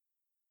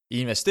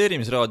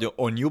Investeerimisraadio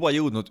on juba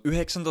jõudnud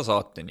 9.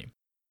 saateni.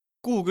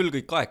 Kuhu küll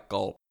kõik aeg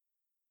kaob?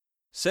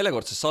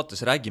 Sellekordses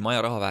saates räägime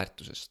aja raha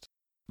väärtusest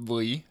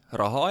või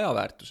raha aja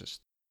väärtusest.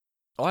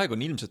 Aeg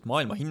on ilmselt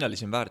maailma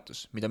hinnalisim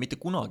väärtus, mida mitte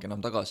kunagi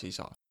enam tagasi ei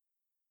saa.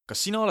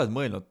 Kas sina oled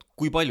mõelnud,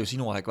 kui palju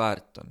sinu aeg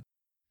väärt on?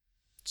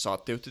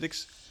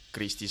 Saatejuhtideks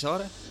Kristi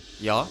Saare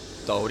ja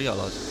Tauri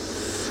Alas.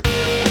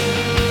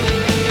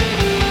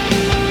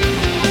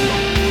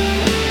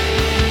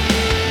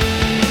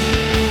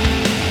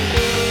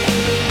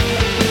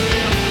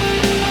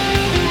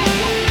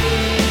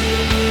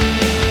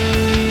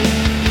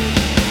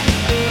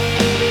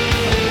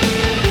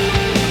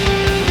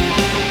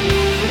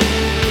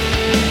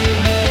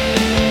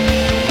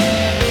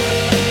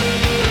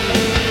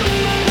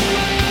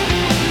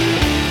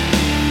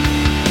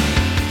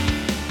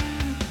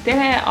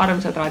 Tere,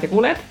 armsad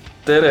raadiokuulajad!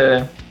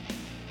 Tere!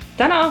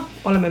 Täna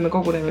oleme me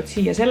kogunenud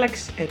siia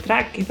selleks, et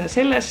rääkida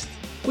sellest,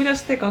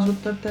 kuidas te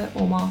kasutate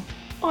oma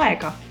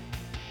aega.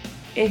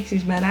 Ehk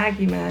siis me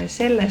räägime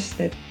sellest,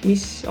 et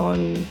mis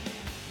on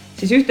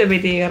siis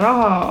ühtepidi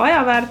raha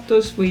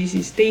ajaväärtus või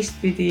siis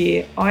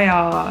teistpidi aja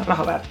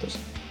rahaväärtus.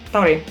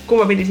 Tauri,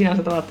 kumma pidi sina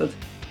seda vaatad?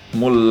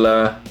 Mul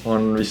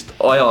on vist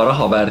aja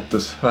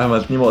rahaväärtus.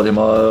 Vähemalt niimoodi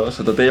ma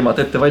seda teemat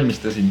ette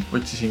valmistasin.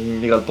 Otsisin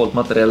igalt poolt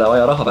materjale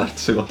aja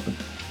rahaväärtuse kohta.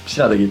 Mis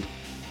sina tegid?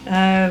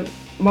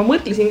 Ma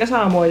mõtlesin ka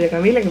samamoodi, aga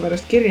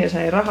millegipärast kirja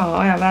sai raha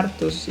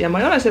ajaväärtus ja ma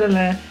ei ole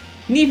sellele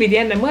niipidi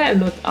enne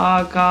mõelnud,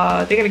 aga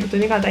tegelikult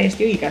on iga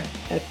täiesti õige,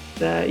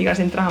 et iga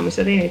sent raha, mis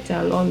sa teenid,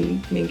 seal on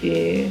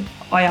mingi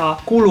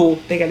ajakulu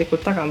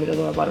tegelikult taga, mida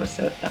tuleb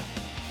arvesse võtta.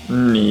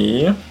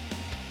 Nii.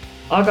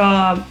 Aga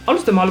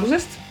alustame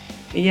algusest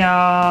ja...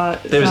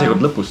 Teeme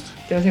seekord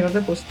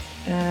lõpust.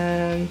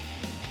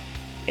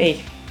 Ei.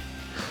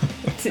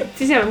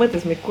 Siis ei ole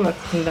mõttes meid kuulata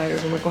sind aega,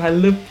 kui me kohe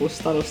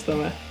lõpust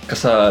alustame.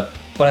 Kas sa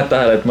paned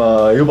tähele, et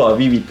ma juba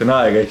viivitan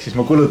aega, ehk siis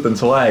ma kulutan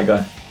su aega,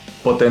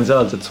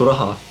 potentsiaalselt su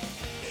raha?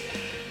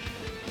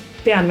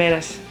 Pean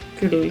meeles.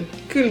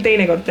 Küll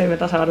teinekord teeme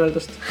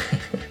tasaarveldust.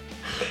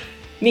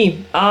 Nii,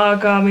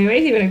 aga minu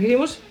esimene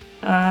küsimus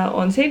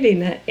on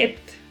selline,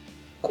 et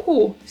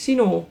kuhu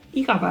sinu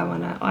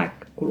igapäevane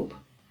aeg kulub?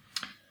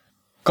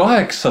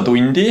 8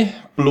 tundi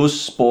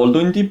pluss pool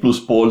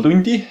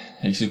tundi,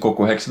 ehk siis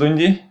kokku 9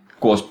 tundi.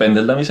 Koos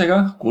pendeldamisega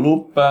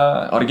kulub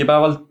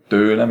argipäeval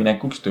tööle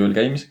minekuks, tööl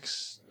käimiseks,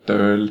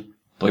 tööl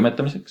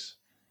toimetamiseks.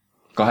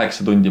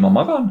 8 tundi ma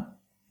magan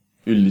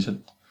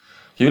üldiselt.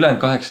 Ja ülejäänud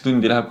 8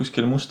 tundi läheb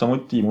kuskil musta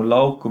muti mulle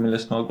auku,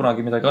 millest ma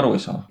kunagi midagi aru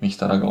ei saa. Miks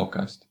ta ära kaob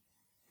käest?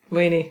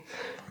 Või nii?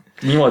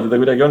 Niimoodi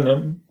ta kuidagi on,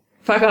 jah.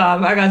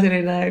 Väga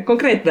selline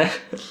konkreetne.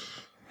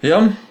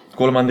 Jah,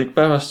 3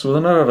 päevast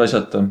suudan ära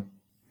raisata.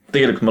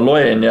 Tegelikult ma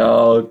loen ja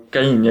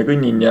käin ja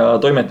kõnnin ja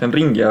toimetan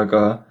ringi,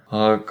 aga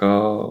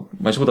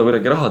ma ei suuda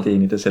kuidagi raha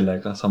teenida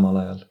sellega samal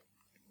ajal.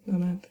 No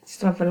näed, siis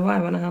tuleb veel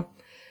vaeva näha.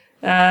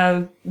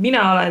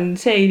 Mina olen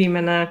see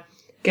inimene,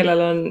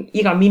 kellel on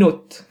iga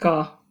minut ka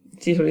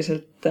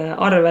sisuliselt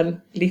arvel,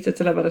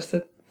 lihtsalt sellepärast,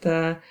 et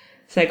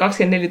see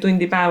 24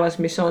 tundi päevas,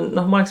 mis on,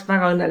 ma oleks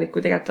väga õnnelik,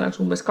 kui tegelikult oleks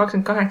umbes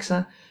 28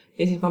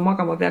 ja siis ma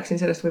magama peaksin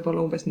sellest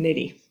võib-olla umbes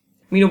 4.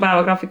 Minu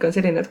päevagraafik on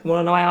selline, et kui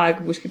mul on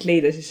aega kuskilt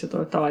leida, siis see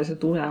tuleb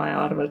tavaliselt une aja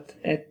arvelt.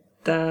 Et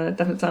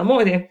täpselt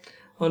samamoodi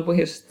on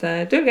põhjust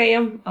tööl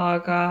käia,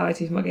 aga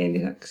siis ma käin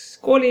lisaks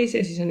koolis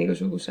ja siis on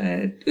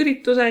igasugused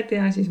üritused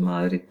ja siis ma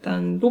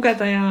üritan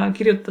lugeda ja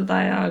kirjutada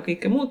ja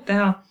kõike muud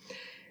teha.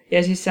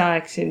 Ja siis see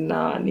aeg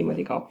sinna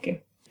niimoodi kaobki.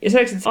 Ja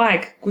selleks, et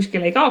aeg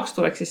kuskil ei kaoks,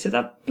 tuleks siis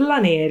seda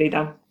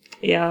planeerida.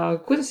 Ja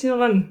kuidas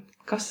sinul on?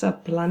 Kas sa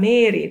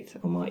planeerid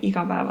oma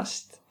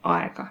igapäevast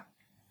aega?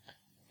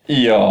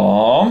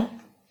 Jaa.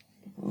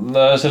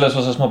 Selles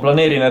osas ma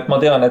planeerin, et ma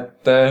tean,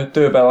 et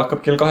tööpäev hakkab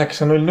kell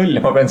 8:00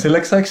 ja ma pean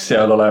selleks ajaks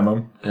seal olema.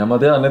 Ja ma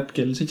tean, et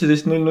kell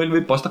 17:00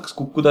 võib pastakas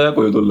kukkuda ja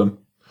koju tulla.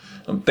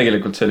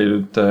 Tegelikult see oli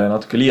nüüd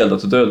natuke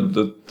liialdatud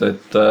öeldud,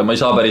 et ma ei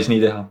saa päris nii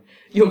teha.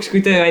 Juhuks,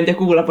 kui tööandja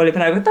kuulab, oli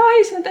praegu, et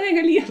see on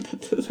täiega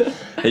liialdatud.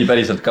 Ei,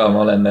 päriselt ka.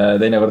 Ma olen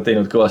teinekord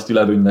teinud kõvasti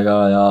ületunde ka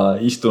ja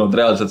istunud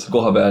reaalselt seal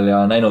koha peal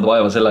ja näinud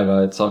vaeva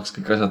sellega, et saaks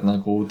kõik asjad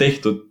nagu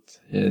tehtud.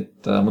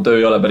 Et mu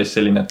töö ei ole päris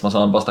selline, et ma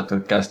saan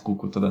pastakad käest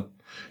kukutada.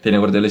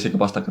 Teinekord ei ole isegi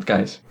pastakad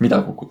käes. Mida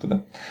kukutada?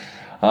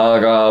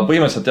 Aga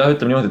põhimõtteliselt jah,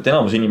 ütleme niimoodi, et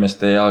enamus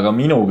inimeste ja ka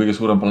minu kõige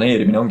suurem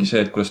planeerimine ongi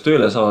see, et kuidas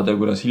tööle saada ja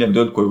kuidas hiljem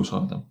töölt koju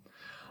saada.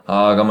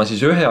 Aga ma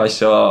siis ühe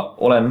asja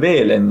olen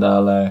veel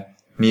endale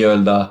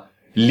nii-öelda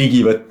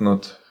ligi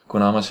võtnud,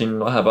 kuna ma siin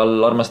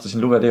vahepeal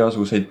armastasin lugeda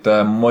igasuguseid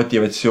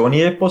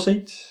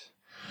motivatsioonieposeid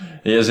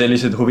ja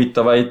selliseid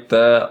huvitavaid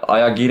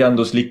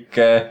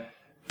ajakirjanduslikke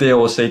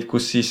teoseid,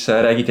 kus siis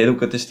räägid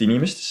edukatest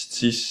inimestest,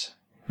 siis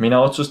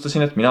mina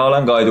otsustasin, et mina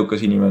olen ka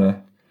edukas inimene.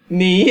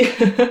 Nii.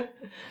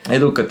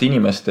 Edukate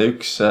inimeste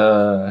üks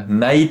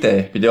näide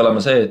pidi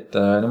olema see, et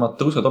nemad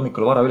tõusevad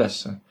hommikul vara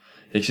ülesse.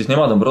 Ehk siis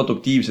nemad on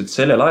produktiivsed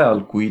sellel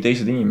ajal, kui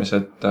teised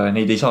inimesed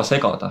neid ei saa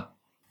segada.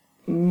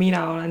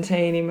 Mina olen see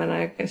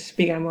inimene, kes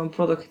pigem on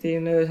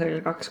produktiivne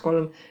öösel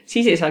 2-3.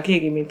 Siis ei saa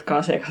keegi mind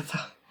ka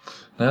segada.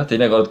 Nojah,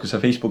 teinekord, kui sa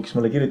Facebookis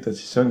mulle kirjutad,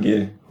 siis see ongi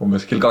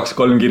umbes kell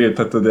 2-3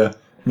 kirjutatud ja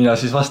mina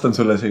siis vastan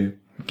sulle see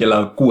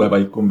kella 6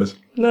 paik umbes.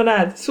 No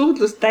näed,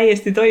 suhtlus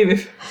täiesti toimib.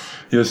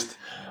 Just.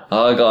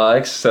 Aga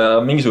eks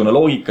mingisugune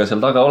loogika seal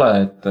taga ole,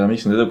 et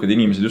miks need edukad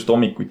inimesed just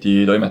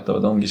hommikuti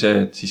toimetavad, ongi see,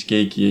 et siis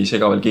keegi ei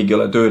sega veel, keegi ei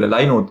ole tööle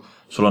läinud,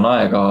 sul on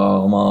aega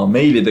oma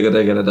meilidega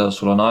tegeleda,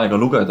 sul on aega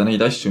lugeda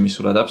neid asju, mis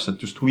sulle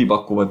täpselt just huvi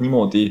pakuvad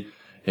niimoodi,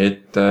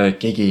 et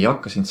keegi ei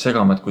hakka sind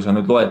segama, et kui sa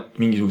nüüd loed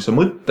mingisuguse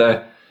mõtte,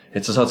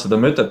 et sa saad seda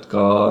mõtet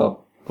ka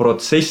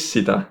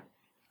protsessida.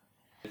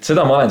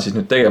 Seda ma olen siis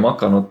nüüd tegema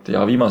hakanud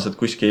ja viimased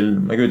kuskil,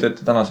 ma ei kujuta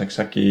ette tänaseks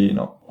äkki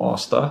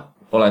aasta,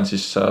 olen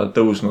siis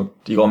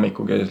tõusnud iga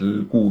hommiku kell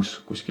 6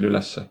 kuskil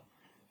ülesse.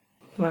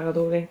 Väga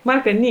tuuli. Ma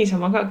ärkan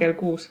niisama ka kell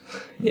 6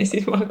 ja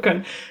siis ma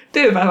hakkan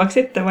tööpäevaks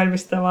ette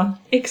valmistama,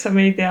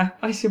 eksameid ja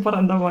asju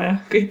parandama ja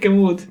kõike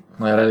muud.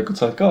 No järelikult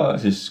sa oled ka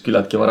siis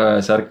küllaltki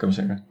varajase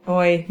ärkamisega.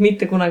 Oi,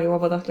 mitte kunagi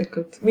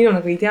vabatahtlikult. Minu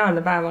nagu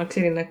ideaalne päev oleks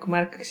selline, kui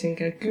ma ärkaksin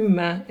kell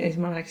 10 ja siis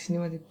ma läheksin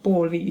niimoodi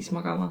 4:30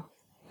 magama.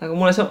 Aga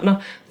mulle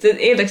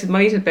eeldaks, et ma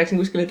lihtsalt peaksin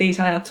kuskile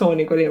teise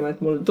ajatsooni kolima, et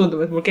mul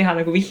tundub, et mul keha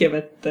nagu vihjab,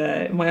 et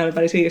ma ei ole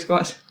päris õiges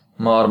kohas.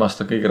 Ma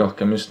armastan kõige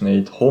rohkem just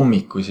neid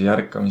hommikusi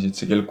ärkamisid,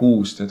 see kell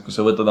 6, et kui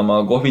sa võtad oma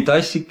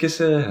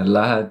kohvitassikese,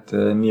 lähed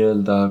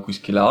nii-öelda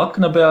kuskile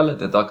akna peale,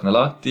 teed akna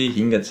lahti,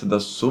 hinged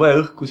seda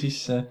suveõhku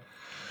sisse.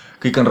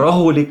 Kõik on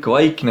rahulik,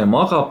 vaikne,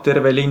 magab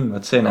terve linn,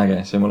 vaat see on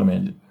äge, see mulle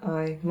meeldib.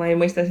 Ai, ma ei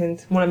mõista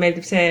sind. Mulle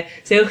meeldib see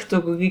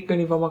õhtu, kui kõik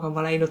on juba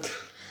magama läinud.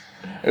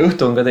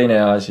 Õhtu on ka teine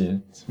asi,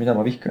 et mida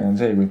ma vihkan on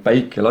see, kui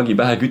päike lagi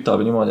pähe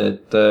kütab ja niimoodi,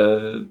 et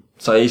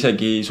sa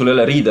isegi, sul ei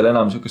ole riidel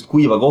enam sellist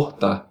kuiva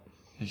kohta.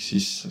 Ehk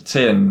siis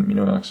see on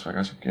minu jaoks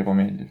väga siuke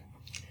ebameeldiv.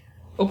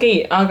 Okei,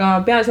 aga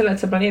peale selle,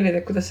 et sa planeerid,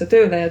 et kuidas sa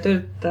tööle ja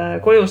töölt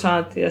koju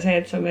saad ja see,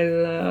 et sa meil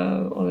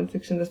oled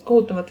üks nendest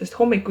kohutavatest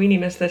hommiku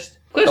inimestest.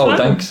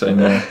 Thanks, on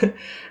ju.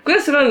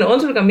 Kuidas sul on?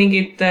 On sul ka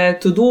mingid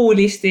to-do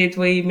listid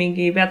või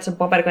pead sa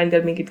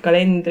paberkandjal mingid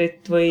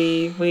kalendrit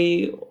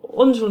või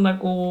on sul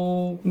nagu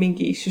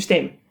mingi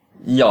süsteem?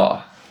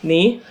 Jaa.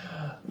 Nii?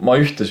 Ma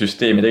ühte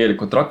süsteemi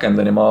tegelikult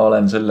rakendan ja ma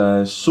olen selle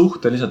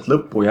suhteliselt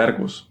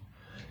lõpujärgus.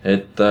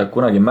 Et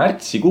kunagi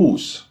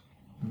märtsikuus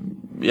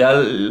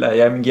jälle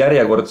mingi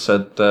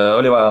järjekordsed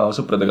oli vaja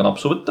sõpradega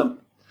napsu võtta.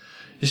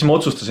 Ja siis ma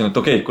otsustasin, et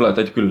okei, kuule,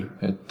 täit küll.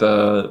 Et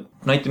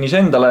näitan ise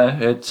endale,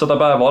 et 100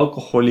 päeva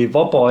alkoholi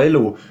vaba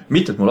elu.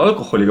 Mitte, et mul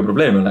alkoholiga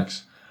probleemi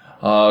oleks.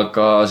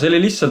 Aga see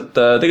oli lihtsalt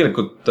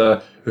tegelikult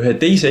ühe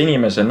teise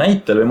inimese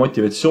näitel või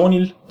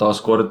motivatsioonil.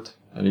 Taaskord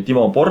oli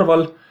Timo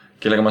Porval,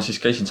 kellega ma siis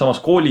käisin samas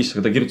koolis,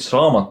 aga ta kirjutas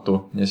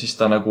raamatu. Ja siis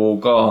ta nagu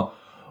ka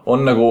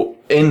on nagu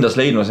endas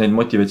leidmas neid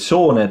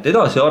motivatsioone, et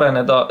edasi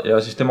areneda ja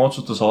siis tema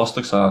otsustas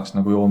aastaks ajaks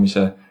nagu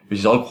joomise või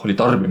siis alkoholi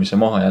tarbimise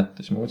maha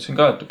jätta. Siis ma mõtlesin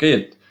ka, et okei,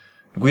 et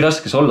kui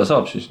raske see olla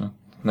saab siis.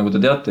 Nagu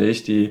te teate,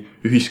 Eesti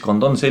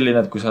ühiskond on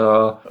selline, et kui sa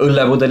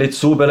õllepudelit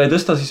suu peale ei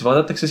tõsta, siis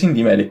vaadatakse sind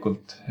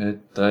imelikult.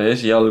 Et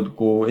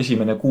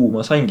esimene kuu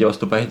ma saingi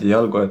vastu päidi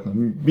jalgu, et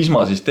mis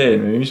ma siis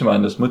teen või mis ma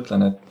endast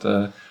mõtlen.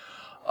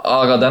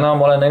 Aga täna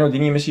ma olen näinud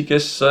inimesi,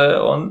 kes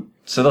on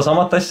seda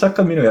samat asja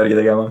hakkanud minu järgi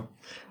tegema.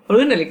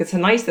 Olen õnnelik, et see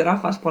naiste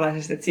rahvas pole,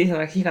 sest et siis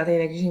oleks iga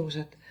teine küsimus,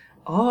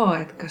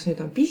 et kas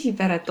nüüd on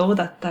pisiperet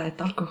oodata, et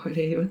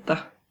alkoholi ei võta?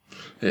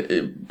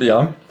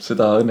 Jah,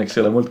 seda õnneks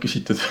ei ole mult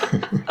küsitud.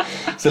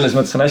 Selles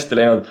mõttes on hästi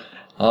läinud.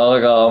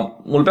 Aga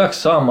mul peaks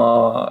saama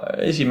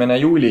 1.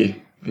 juuli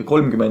või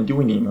 30.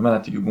 juuni, ma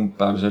mäletagi kumb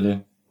päev see oli.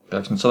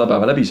 Peaks nüüd 100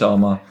 päeva läbi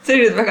saama. See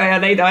oli nüüd väga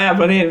hea näide aja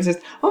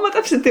planeerimisest. Ma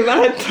täpselt ei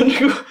mäleta,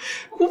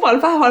 kummal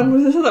päeval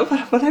mul see 100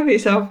 päeva läbi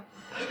saab.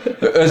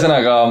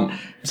 Ühesõnaga,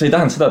 see ei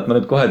tähenda seda, et ma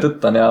nüüd kohe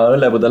tõttan ja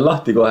õllepudel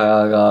lahti kohe,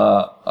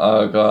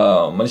 aga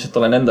ma lihtsalt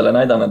olen endale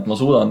näidanud, et ma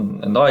suudan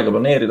enda aega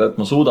planeerida, et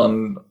ma suudan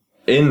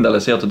endale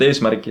seotud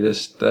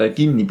eesmärkidest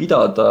kinni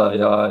pidada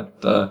ja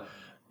et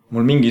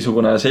mul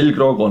mingisugune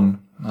selgroog on.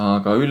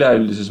 Aga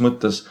üleüldises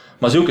mõttes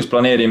ma siukest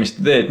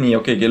planeerimist ei tee, et nii,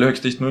 okei, kell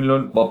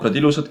 19.00 vaprad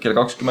ilusad, kell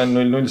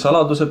 20.00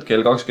 saladused,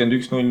 kell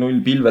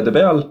 21.00 pilvede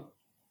peal,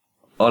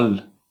 all.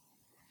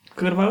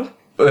 Kõrval.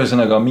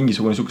 Ühesõnaga,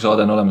 mingisugune siuke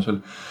saade on olemas veel.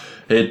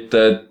 Et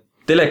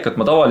telekat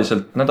ma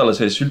tavaliselt nädala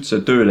sees üldse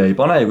tööle ei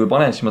pane ja kui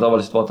panen, siis ma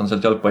tavaliselt vaatan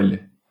sealt jalgpalli.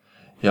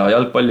 Ja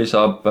jalgpalli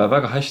saab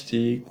väga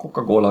hästi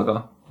Coca-Colaga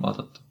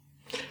vaadata.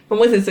 Ma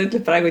mõtlen, et sa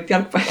ütled praegu, et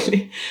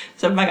jalgpalli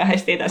saab väga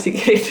hästi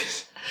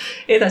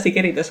edasi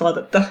kerides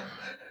vaadata.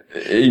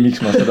 Ei, miks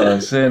ma seda,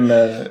 see on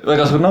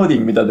väga suur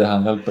nauding, mida teha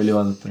jalgpalli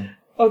vaadata.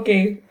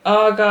 Okei,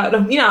 aga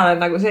mina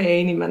olen nagu see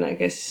inimene,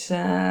 kes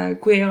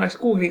kui ei oleks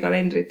Google'i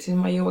kalendrit, siis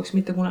ma ei jõuaks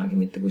mitte kunagi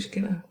mitte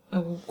kuskile.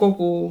 Nagu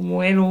kogu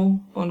mu elu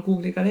on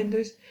Google'i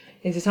kalendris.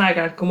 Ja siis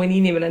aeg-ajalt, kui mõni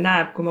inimene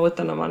näeb, kui ma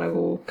võtan oma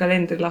nagu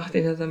kalendri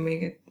lahti, siis on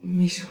mingi,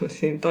 mis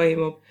siin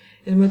toimub.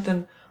 Ja siis ma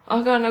ütlen,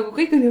 aga nagu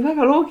kõik on ju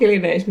väga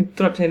loogiline ja siis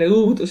tuleb selline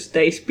õudust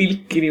täis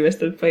pilk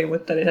inimestelt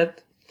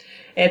põhimõtteliselt.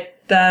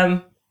 Et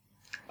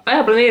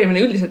aja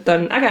planeerimine üldiselt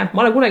on äge.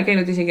 Ma olen kunagi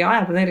käinud isegi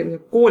aja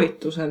planeerimise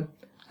koolitusel.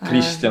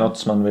 Kristjan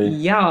Otsman või?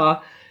 Jaa.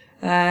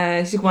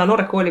 Siis kui ma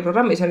Noorek kooli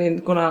programmis olin,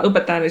 kuna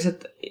õpetaja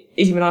lihtsalt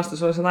esimene aasta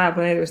sul seda aja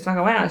planeerimist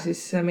väga vaja, siis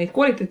meid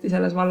koolitati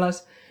selles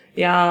vallas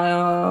ja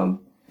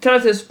seal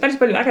on päris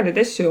palju ägedaid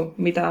asju,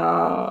 mida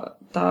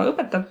ta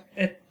õpetab,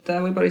 et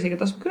võib-olla isegi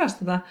tasub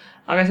külastada,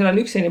 aga seal on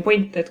üks selline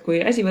point, et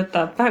kui asi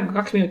võtab vähem kui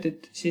 2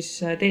 minutit, siis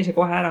tee see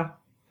kohe ära.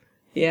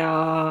 Ja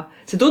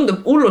see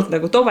tundub hullult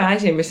nagu tobe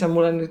asi, mis on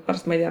mulle nüüd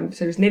pärast, ma ei tea,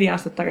 see oli 4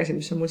 aastat tagasi,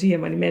 mis on mul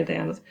siiamaani meelde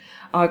jäänud.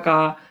 Aga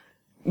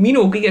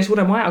minu kõige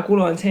suurem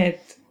ajakulu on see,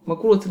 et ma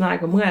kulutan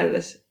aega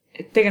mõeldes,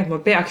 et tegelikult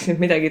ma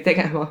peaksin midagi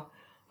tegema.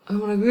 Aga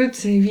ma nagu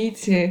üldse ei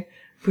viitsi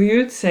või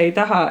üldse ei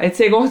taha, et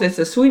see koht, et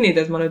sa sunnid,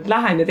 et ma nüüd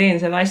lähen ja teen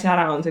selle asja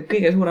ära, on see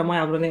kõige suurem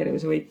aja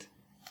planeerimise võit.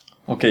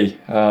 Okei,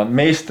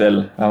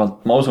 meestel,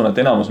 vähemalt ma usun, et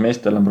enamus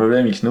meestel on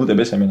probleemiks nõude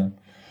pesemine.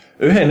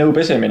 Ühe nõu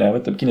pesemine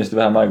võtab kindlasti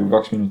vähem aega kui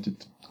 2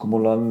 minutit. Kui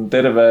mul on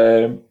terve,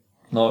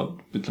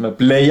 ütleme,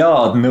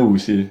 plejaad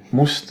nõusi,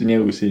 musti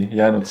nõusi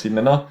jäänud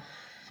sinna,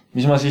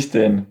 mis ma siis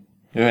teen?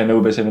 Ühe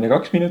nõu pesemine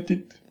 2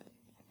 minutit.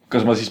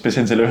 Kas ma siis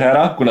pesen selle ühe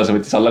ära, kuna see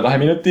võttis alla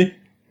 2 minuti?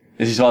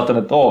 Ja siis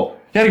vaatan, et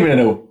järgmine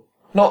nõu.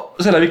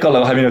 See läheb ikka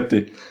alla 2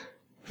 minuti.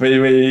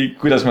 Või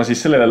kuidas ma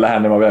siis sellele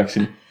lähenema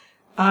peaksin?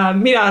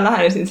 Mina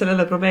lähenesin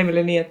sellele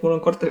probleemile nii, et mul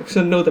on korter, kus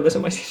on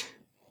nõudepesumasin.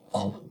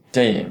 Kuule,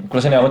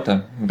 see on hea mõte.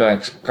 Ma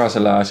peaks ka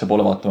selle asja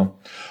poole vaatama.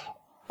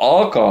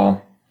 Aga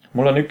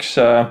mul on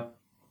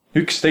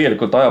üks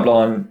tegelikult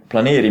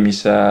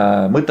planeerimise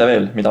mõte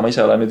veel, mida ma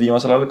ise olen nüüd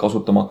viimasel ajal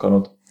kasutama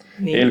hakanud.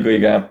 Nii.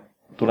 Eelkõige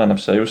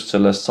tuleneb see just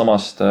sellest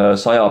samast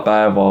 100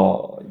 päeva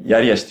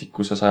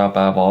järjestikuse 100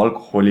 päeva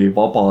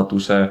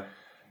alkoholivabaduse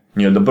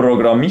nii-öelda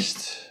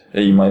programmist.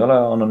 Ei, ma ei ole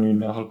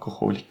anonüümne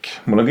alkohoolik.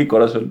 Mul on kõik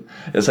korras veel.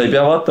 Ja sa ei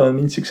pea vaatama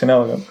mind siukse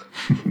näoga.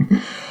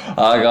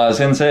 Aga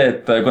see on see,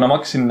 et kuna ma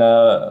hakkasin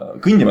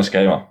kõndimas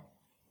käima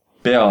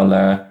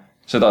peale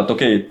seda,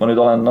 et ma nüüd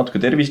olen natuke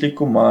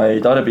tervislikum, ma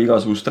ei tarbi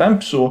igasugust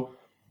rämpsu,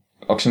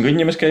 hakkasin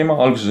kõndimas käima.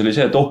 Alguses oli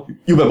see, et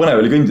jube põnev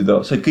oli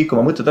kõndida, said kõik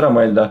oma mõtted ära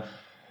mõelda.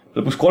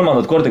 Lõpuks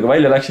 3. korda, kui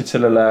välja läksid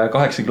sellele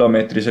 8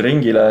 kilomeetrise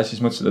ringile, siis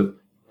mõtlesid, et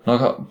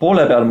aga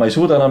poole peal ma ei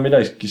suuda enam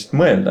midagist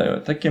mõelda ju,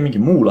 et äkki on mingi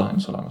muu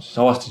lahendus olemas. Siis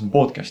avastasin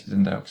podcastid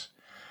enda jaoks.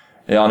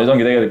 Ja nüüd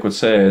ongi tegelikult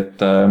see, et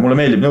mulle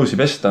meeldib nõusi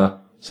pesta,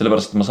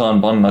 sellepärast, et ma saan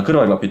panna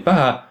kõrvaklapid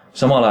pähe,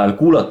 samal ajal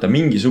kuulata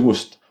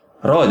mingisugust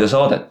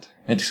raadiosaadet.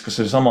 Näiteks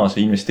kas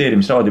see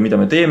investeerimisraadio, mida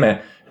me teeme,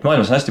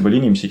 maailmas on hästi palju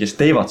inimesi, kes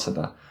teevad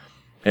seda.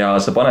 Ja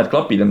sa paned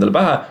klapid endale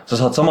pähe, sa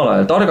saad samal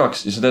ajal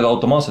targaks ja sa teed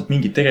automaatselt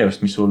mingit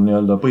tegevust, mis sul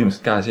nii-öelda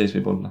põhimõtteliselt käe sees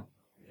võib olla.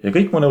 Ja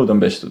kõik mu nõud on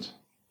pestud.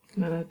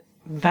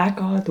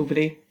 Väga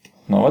tubli.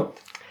 No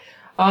võt.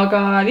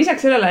 Aga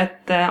lisaks sellele,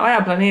 et aja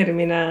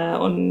planeerimine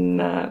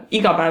on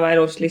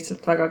igapäevaelus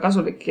lihtsalt väga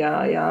kasulik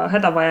ja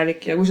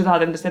hädavajalik ja kui sa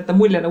tahad endast ette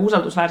mulje nagu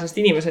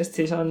usaldusväärsest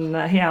inimesest, siis on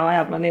hea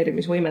aja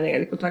planeerimisvõime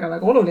tegelikult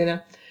väga-väga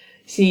oluline.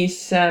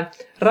 Siis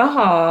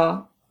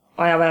raha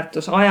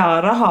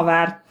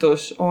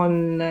väärtus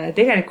on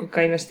tegelikult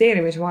ka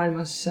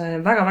investeerimismaailmas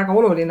väga-väga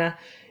oluline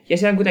ja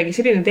see on kuidagi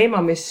selline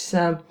teema, mis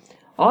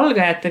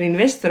algajatel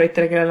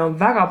investoritel, kellel on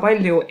väga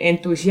palju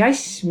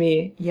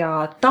entusiasmi ja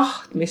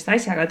tahtmist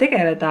asjaga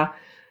tegeleda,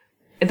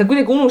 et nad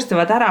kuidagi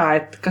unustavad ära,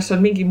 et kas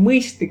on mingi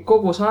mõistlik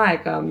kogus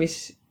aega,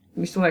 mis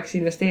tuleks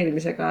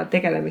investeerimisega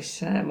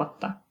tegelemisse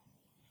matta.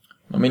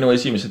 Minu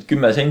esimesed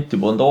 10 senti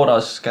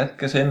Bondoras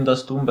kätkes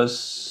endast umbes,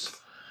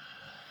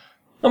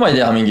 ma ei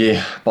tea, mingi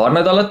paar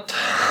nädalat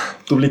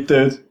tublit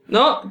tööd.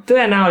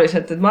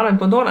 Tõenäoliselt, et ma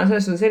olen Bondora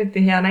selles on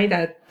eriti hea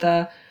näide, et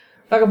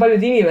väga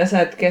paljud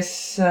inimesed,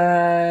 kes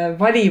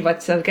valivad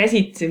seal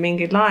käsitsi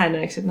mingeid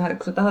laene, eks, et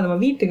kui sa tahad oma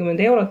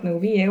 50 eurot nagu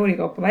 5 euri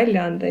kaupa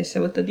välja anda, siis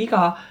sa võtad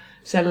iga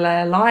selle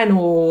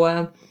laenu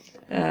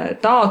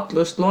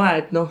taotlust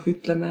loed,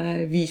 ütleme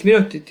 5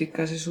 minutit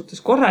ikka see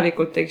suhtes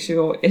korralikult, eks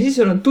ju, ja siis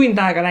sul on tund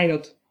aega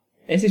läinud.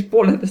 Ja siis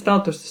pool nendest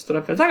taotlustest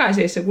tuleb veel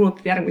tagasi ja siis sa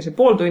kulutad järgmise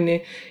pool tunni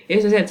ja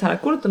siis on see, et sa oled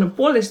kulutanud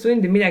 1,5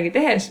 tundi midagi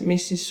tehes,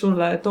 mis siis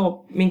sulle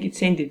toob mingid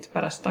sendid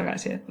pärast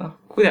tagasi, et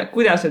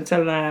kuidas nüüd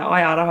selle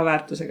aja raha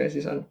väärtusega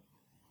siis on?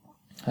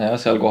 Ja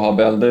seal koha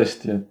peal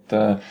tõesti, et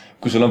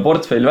kui sul on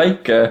portfell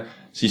väike,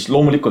 siis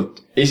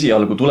loomulikult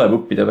esialgu tuleb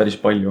õppida päris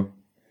palju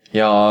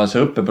ja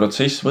see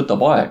õppeprotsess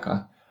võtab aega,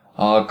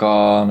 aga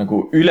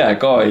nagu üle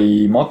ka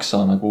ei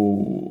maksa nagu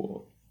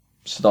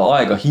seda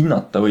aega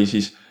hinnata või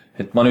siis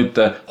et ma nüüd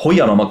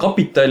hoian oma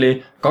kapitali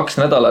 2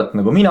 nädalat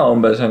nagu mina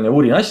umbes ja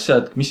uurin asja,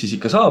 et mis siis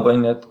ikka saab,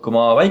 et kui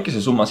ma väikese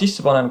summa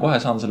sisse panen, kohe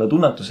saan selle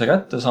tunnetuse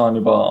kätte, saan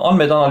juba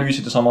andmeid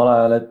analüüsida samal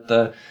ajal, et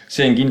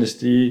see on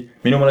kindlasti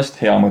minu meelest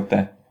hea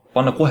mõte,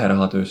 panna kohe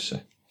raha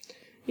töösse.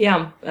 Ja,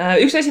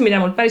 üks asi, mida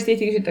mul päris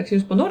tihti küsitakse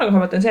just Bondora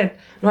koha pealt on see,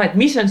 et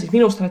mis on siis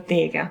minu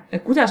strateegia,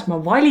 et kuidas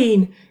ma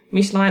valin,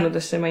 mis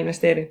laenudesse ma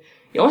investeerin.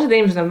 Ja osad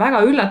inimesed on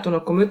väga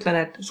üllatunud, kui ma ütlen,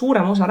 et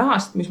suurem osa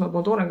rahast, mis ma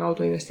Bondora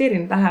kaudu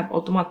investeerin, läheb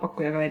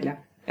automaatpakkujaga välja.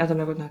 Ja ta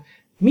on nagu,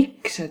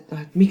 miks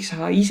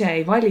sa ise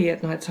ei vali,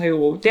 et sa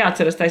ju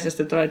tead sellest asjast,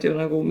 et oled ju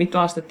nagu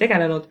mitu aastat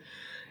tegelenud.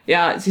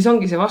 Ja siis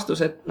ongi see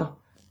vastus, et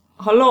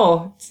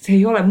halloo, see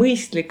ei ole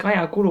mõistlik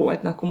ajakulu,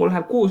 et kui mul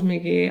läheb kuus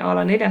mingi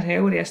ala 400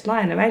 euri eest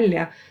laene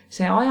välja,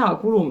 see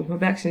ajakulu, mis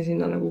ma peaksin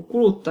sinna nagu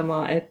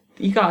kulutama, et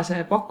iga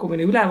see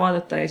pakkumine üle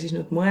vaadata ja siis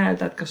nüüd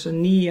mõelda, et kas on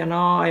nii ja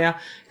naa ja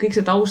kõik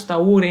see tausta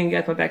uuring,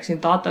 et ma peaksin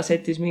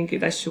datasetis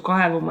mingeid asju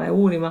kaevuma ja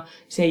uurima,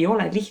 see ei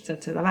ole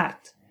lihtsalt seda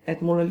väärt. Et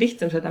mul on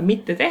lihtsam seda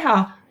mitte teha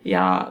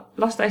ja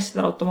lasta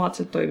asjadel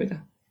automaatselt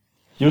toimida.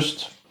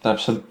 Just,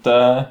 täpselt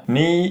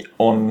nii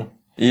on.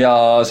 Ja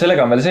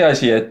sellega on veel see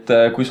asi, et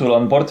kui sul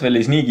on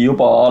portfellis niigi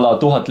juba ala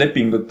 1000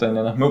 lepingut, on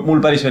ja mul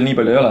päris veel nii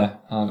palju ei ole,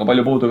 aga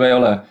palju puudu ka ei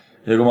ole.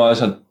 Ja kui ma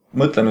sealt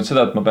mõtlen nüüd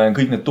seda, et ma pean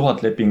kõik need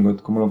 1000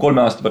 lepingut, kui mul on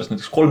 3 aasta pärast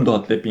näiteks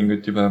 3000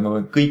 lepingut juba, ma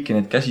pean kõiki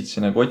neid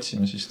käsitsi nagu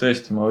otsima, siis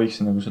tõesti ma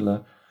võiksin nagu selle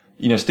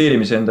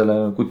investeerimise endale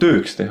nagu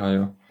tööks teha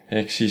ju.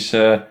 Ehk siis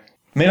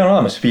meil on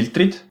olemas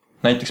filtrid,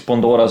 näiteks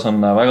Bondoras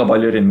on väga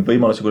palju erinevaid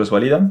võimalusi, kuidas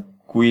valida.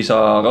 Kui sa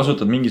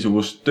kasutad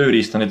mingisugust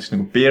tööriista, näiteks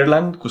nagu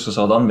Bearland, kus sa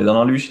saad andmeid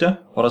analüüsida,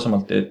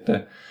 varasemalt teed,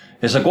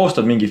 ja sa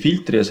koostad mingi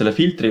filtri ja selle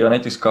filtriga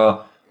näiteks ka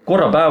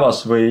korra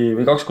päevas või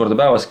 2 korda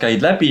päevas käid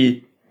läbi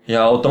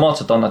ja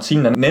automaatselt annad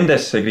sinna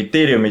nendesse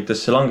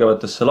kriteeriumitesse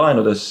langevatesse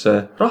laenudesse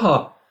raha,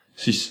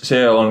 siis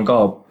see on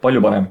ka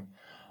palju parem.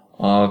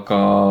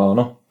 Aga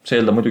see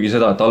eeldab muidugi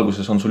seda, et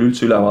alguses on sul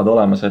üldse ülevaade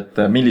olemas, et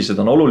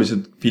millised on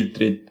olulised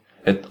filtrid,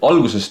 et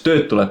alguses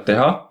tööd tuleb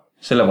teha,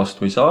 selle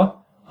vastu ei saa,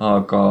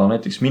 aga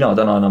näiteks mina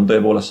täna enam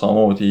tõepoolest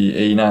samamoodi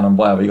ei näe enam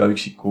vaeva iga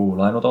üksiku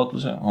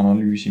laenutaotluse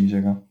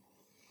analüüsimisega.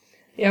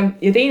 Ja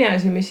teine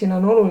asi, mis siin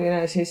on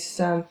oluline, siis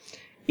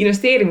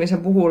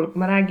investeerimise puhul,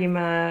 kui me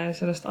räägime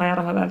sellest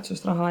ajaraha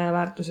väärtusest, raha aja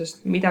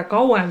väärtusest, mida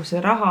kauem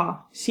see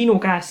raha sinu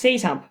käes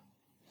seisab,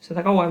 seda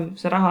kauem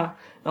see raha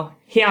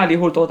heal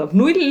juhul toodab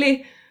nulli,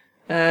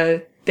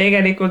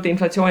 tegelikult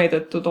inflatsiooni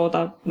tõttu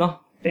toodab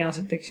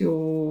reaalselt eks ju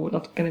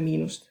natukene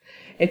miinust.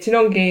 Et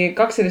siin ongi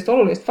 2 sellist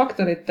olulist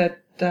faktorit, et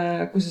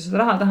kui sa seda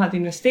raha tahad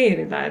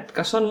investeerida, et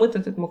kas on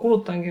mõtet, et ma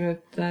kulutangi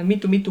nüüd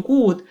mitu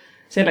kuud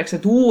selleks,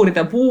 et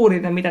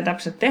puurida, mida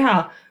täpselt teha,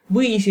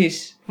 või siis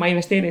ma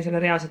investeerin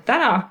selle reaalselt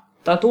ära,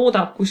 ta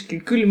toodab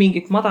kuskil küll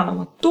mingit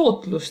madalamat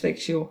tootlust,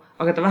 eks ju,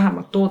 aga ta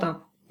vähemalt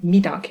toodab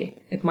midagi.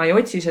 Et ma ei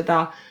otsi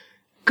seda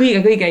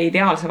kõige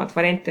ideaalsemat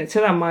varianti, et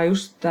seda ma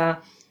just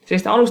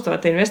selliste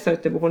alustavate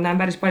investorite puhul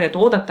näen päris palju, et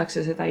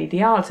oodatakse seda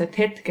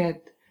ideaalset hetke,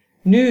 et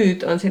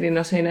nüüd on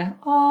selline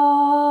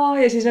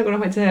ja siis nagu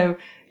et see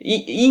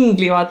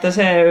ingli, vaata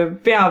see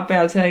pea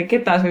peal see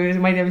ketas või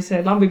ma ei tea, mis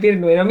see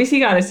lambipirn või mis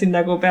iganes siin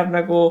nagu peab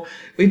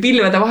või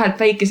pilvede vahelt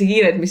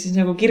päikesekiired, mis siis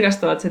nagu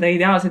kirgastavad seda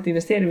ideaalset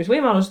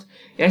investeerimisvõimalust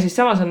ja siis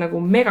samas on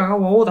nagu mega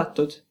kaua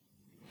oodatud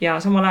ja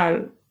samal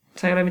ajal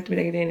sa ei ole mitte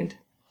midagi teeninud.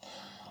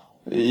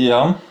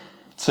 Jah,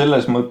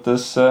 selles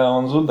mõttes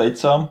on sul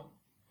täitsa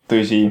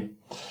tõsi,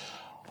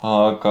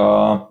 aga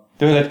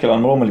ühel hetkel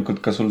on loomulikult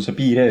ka sul see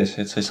piir ees,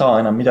 et sa ei saa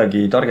enam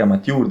midagi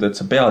targemat juurde, et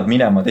sa pead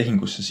minema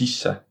tehingusse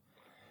sisse.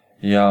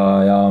 Ja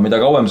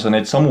mida kauem sa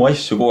neid samu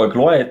asju kogu aeg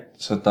loed,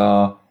 seda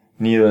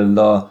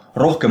nii-öelda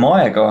rohkem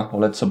aega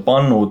oled sa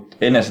pannud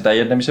enese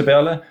täiendamise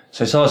peale,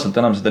 sa ei saa sealt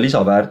enam seda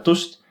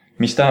lisaväärtust,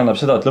 mis tähendab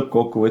seda, et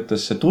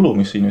lõppkokkuvõttes see tulu,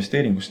 mis sa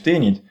investeeringus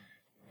teenid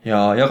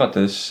ja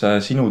jagades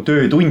sinu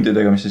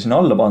töötundidega, mis sa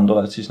sinna alla pannud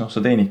oled, siis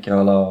sa teenidki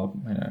ala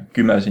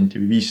 10 senti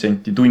või 5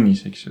 senti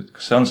tunnis, eks ju, et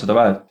kas see on seda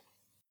väärt?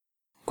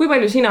 Kui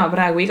palju sina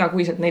praegu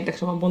igakuiselt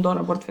näiteks oma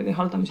Bondora portfelli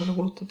haldamisele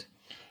kulutad?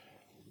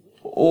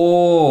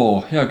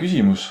 Hea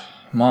küsimus.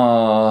 Ma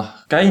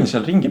käin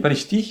seal ringi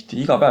päris tihti,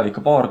 iga päev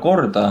ikka paar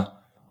korda,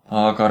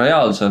 aga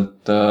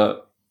reaalselt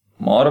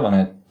ma arvan,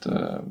 et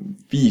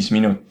 5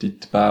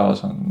 minutit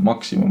päevas on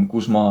maksimum,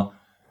 kus ma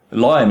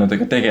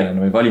laenudega tegelen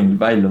või valin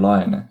välja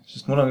laene.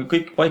 Sest mul on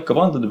kõik paika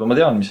pandud juba, ma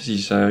tean, mis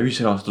siis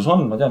ühisrahastus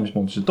on, ma tean,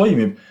 mismoodi see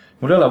toimib.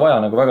 Mul ei ole vaja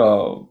nagu väga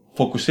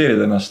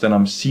fokusseerida ennast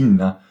enam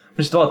sinna. Ma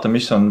lihtsalt vaatan,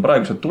 mis on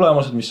praegused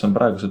tulemused, mis on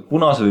praegused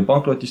punased või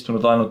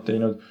pankrotistunud laenud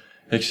teinud.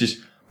 Ehk siis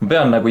ma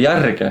pean nagu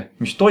järge,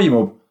 mis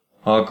toimub,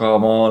 aga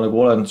ma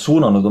nagu olen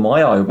suunanud oma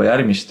aja juba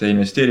järgmiste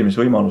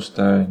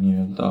investeerimisvõimaluste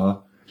nii-öelda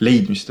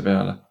leidmiste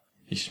peale.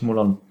 Ja siis mul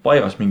on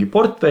paigas mingi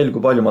portfell,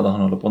 kui palju ma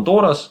tahan olla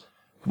Bondoras,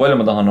 kui palju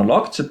ma tahan olla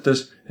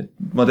aktsiates, et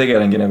ma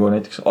tegelengi nagu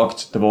näiteks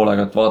aktsiate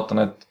poolega, et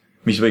vaatan, et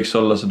mis võiks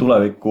olla see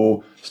tuleviku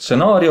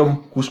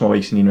stsenaarium, kus ma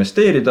võiksin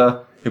investeerida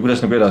ja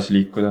kuidas nagu edasi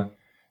liikuda.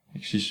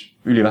 Ehk siis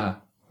ülivähe.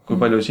 Kui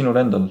palju sinul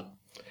endal?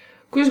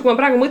 Kui ma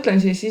praegu mõtlen,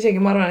 siis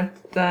isegi ma arvan,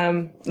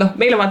 et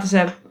meil on vaata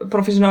see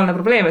professionaalne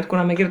probleem, et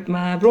kuna me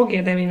kirjutame blogi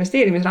ja teeme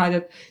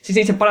investeerimisraadiot, siis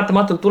lihtsalt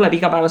paratamatult tuleb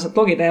igapäevaselt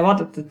logida ja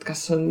vaadata, et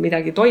kas on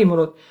midagi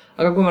toimunud.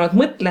 Aga kui ma nüüd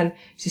mõtlen,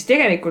 siis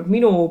tegelikult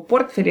minu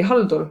portfelli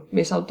haldur,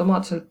 mis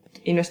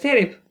automaatselt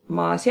investeerib,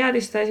 ma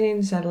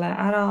seadistasin selle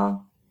ära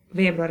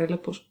veebruari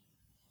lõpus.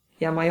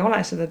 Ja ma ei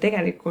ole seda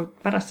tegelikult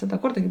pärast seda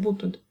kordagi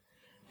puutunud.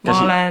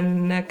 Ma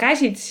olen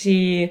käsitsi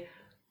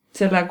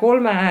selle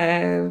 3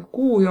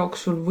 kuu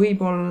jooksul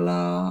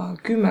võib-olla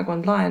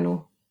 10 laenu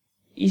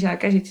ise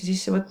käsitsi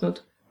sisse võtnud.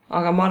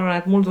 Aga ma arvan,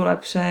 et mul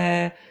tuleb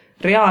see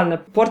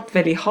reaalne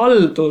portfelli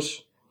haldus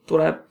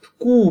tuleb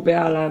kuu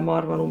peale,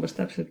 ma arvan, umbes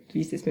täpselt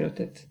 15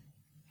 minutit.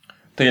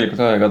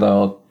 Tegelikult aega ta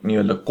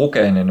nii-öelda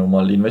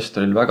kogenenumal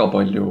investoril väga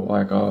palju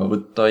aega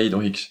võtta ei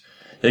tohiks.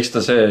 Eks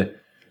ta see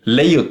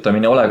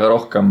leiutamine ole ka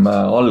rohkem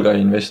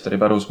algainvestori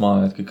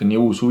pärusmaa, et kõik on nii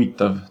uus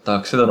huvitav,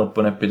 tahaks seda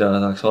nuppu näppida,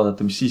 tahaks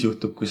vaadata, mis siis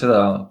juhtub, kui seda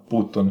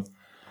puutun.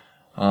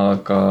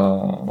 Aga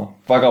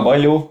väga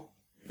palju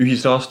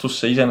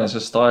ühisrahastusse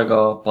iseenesest aega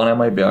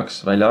panema ei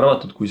peaks, välja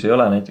arvatud, kui see ei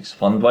ole näiteks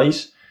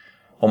Fundwise,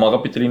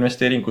 omakapitali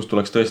investeering, kus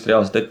tuleks tõesti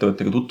reaalselt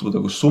ettevõttega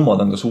tutvuda, kus summad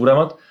on ka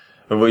suuremad,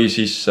 või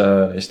siis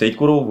estate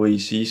guru või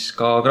siis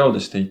ka crowd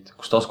estate,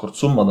 kus taaskord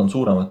summad on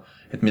suuremad.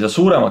 Et mida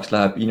suuremaks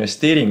läheb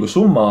investeeringu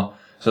summa,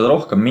 seda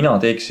rohkem mina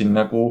teeksin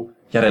nagu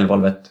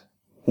järelevalvet,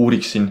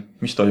 uuriksin,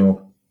 mis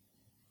toimub.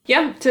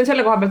 Jah, see on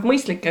selle koha pealt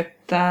mõistlik,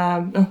 et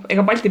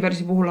ega Balti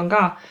börsi puhul on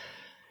ka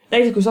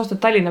näiteks kui sa ostad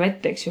Tallinna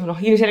vett, eks ju,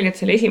 ilmselgelt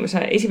selle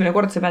esimene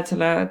kord sa pead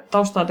selle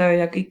taustatöö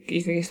ja kõik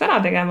ikkagist ära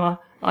tegema,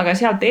 aga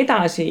sealt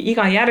edasi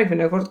iga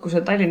järgmine kord, kui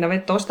sa Tallinna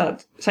vett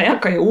ostad, sa ei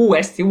hakka ju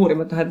uuesti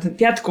uurima,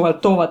 et jätkuvalt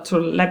toovad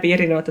sul läbi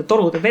erinevate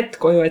torude vett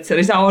koju, et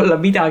seal ei saa olla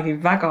midagi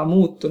väga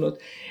muutunud.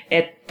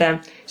 Et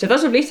see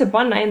tasub lihtsalt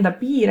panna enda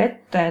piir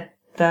ette,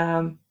 et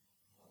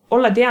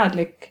olla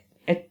teadlik,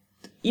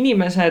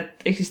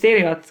 inimesed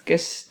eksisteerivad,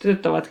 kes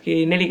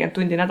töötavadki 40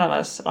 tundi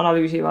nädalas,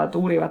 analüüsivad,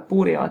 uurivad,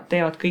 puurivad,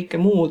 teevad kõike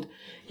muud.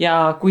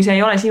 Ja kui see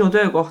ei ole sinu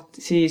töökoht,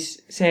 siis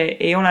see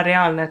ei ole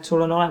reaalne, et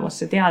sul on olemas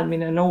see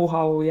teadmine,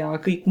 know-how ja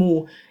kõik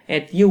muu,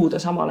 et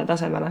jõuda samale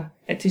tasemele.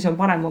 Et siis on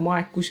parem oma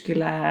aeg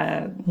kuskile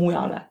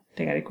mujale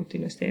tegelikult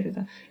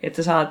investeerida. Et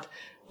sa saad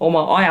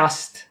oma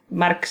ajast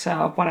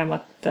märksa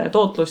paremat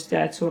tootlust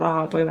ja et su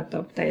raha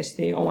toimetab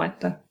täiesti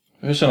omaette.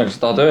 Ühesõnaga,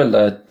 sa tahad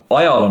öelda, et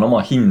ajal on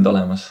oma hind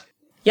olemas.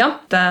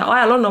 Jah,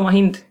 ajal on oma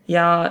hind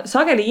ja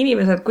sageli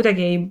inimesed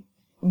kuidagi ei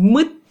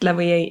mõtle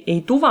või ei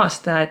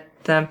tuvasta,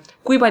 et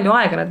kui palju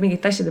aega nad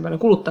mingit asjade peale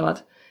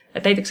kulutavad.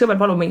 Et näiteks sõber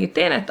palub mingit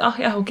teenet,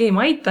 okei,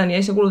 ma aitan ja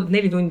siis sa kulutad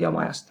 4 tundi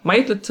oma ajast. Ma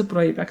ei ütle, et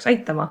sõpru ei peaks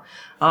aitama,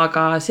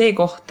 aga see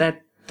koht,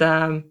 et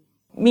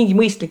mingi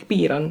mõistlik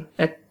piir on,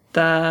 et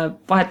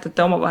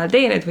vahetate omavahel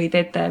teened või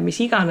teete mis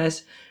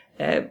iganes,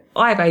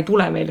 aega ei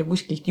tule meile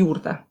kuskilt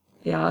juurde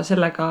ja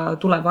sellega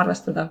tuleb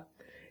arvestada.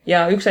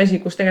 Ja üks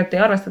asi, kus tegelikult ei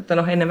arvestata,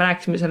 enne me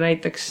rääkisime selle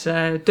näiteks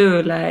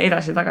tööle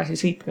edasi-tagasi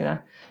sõitmine.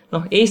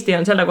 Eesti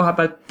on selle koha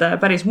pealt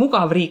päris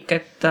mugav riik,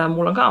 et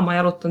mul on ka, ma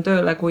jalutan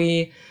tööle,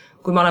 kui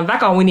ma olen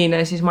väga unine,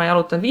 siis ma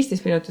jalutan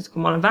 15 minutit,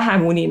 kui ma olen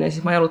vähem unine,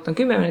 siis ma jalutan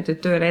 10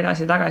 minutit tööle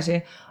edasi-tagasi.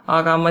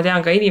 Aga ma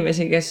tean ka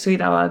inimesi, kes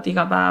sõidavad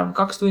iga päev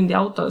 2 tundi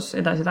autos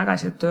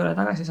edasi-tagasi, et tööle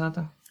tagasi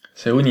saada.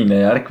 See unine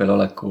ja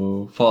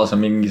ärkveloleku faas on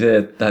mingi see,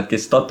 et lähed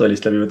kes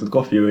Statoilist läbi võtud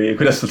kohvi või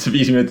kuidas sul see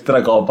 5 minutit ära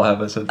kaob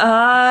vahepeal?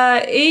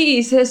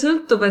 Ei, see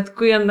sõltub, et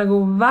kui on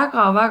nagu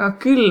väga-väga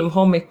külm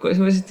hommikul,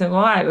 siis ma lihtsalt nagu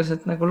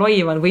aeglaselt nagu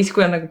loivan või siis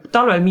kui on nagu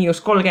talvel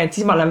 -30,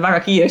 siis ma lähen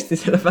väga kiiresti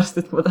sellepärast,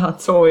 et ma tahan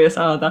sooja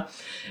saada.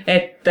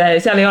 Et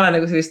seal ei ole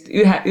nagu sellist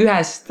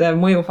ühest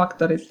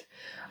mõjufaktorit.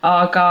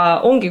 Aga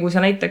ongi, kui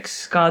sa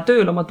näiteks ka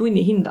tööl oma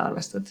tunni hinda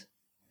arvestad.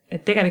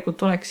 Et tegelikult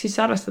tuleks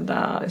sisse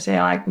arvestada see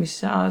aeg, mis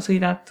sa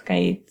sõidad,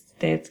 käid,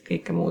 teed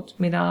kõike muud,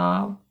 mida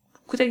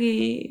kuidagi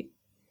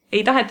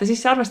ei taheta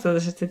sisse arvestada,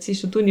 sest et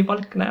siis su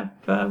tunnipalk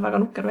näeb väga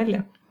nukker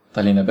välja.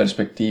 Tallinna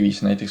perspektiivis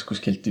näiteks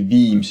kuskilt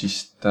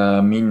Viimsist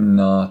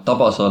minna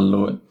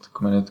Tabasallu, et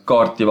kui me nüüd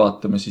kaarti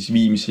vaatame, siis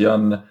Viimsi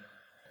on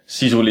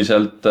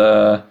sisuliselt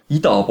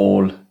ida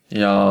pool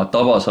ja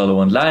Tabasalu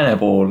on lääne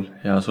pool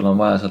ja sul on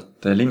vaja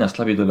sealt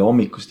linnast läbi tulla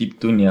hommikus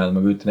tipptunni ajal.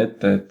 Ma kujutan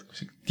ette, et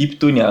kui sa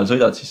tipptunni ajal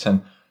sõidad, siis see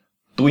on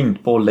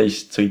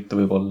tund-poolteist sõitu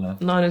võib olla.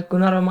 No nüüd, kui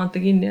Narva maantee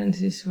kinni on,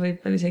 siis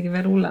võib veel isegi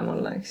veel hullem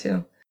olla, eks ju.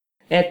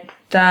 Et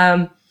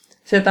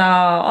seda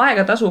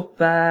aega tasub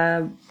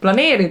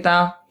planeerida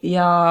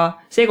ja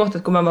see koht,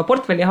 et kui me oma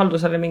portfelli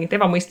haldusele mingit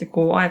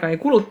ebamõistlikku aega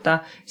ei kuluta,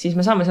 siis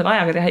me saame selle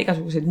ajaga teha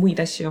igasuguseid muid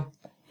asju.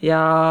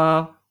 Ja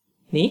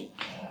nii?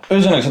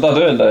 Ühesõnaga, sa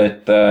tahad öelda,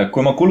 et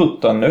kui ma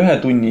kulutan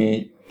 1 tunni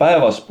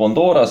päevas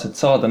Bondoras, et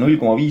saada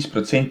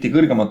 0,5%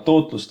 kõrgemat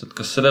tootlust, et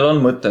kas sellel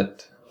on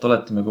mõtet?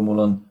 Toletame, kui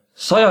mul on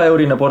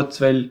 100-eurine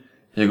portfell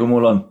ja kui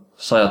mul on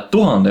 100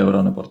 000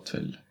 eurone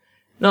portfell.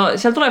 No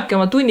seal tulebki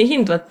oma tunni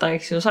hind võtta,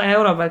 eks ju, 100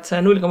 euro pealt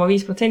see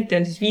 0,5%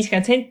 on siis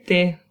 50 senti,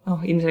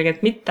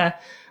 ilmselgelt mitte.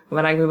 Kui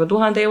me räägime juba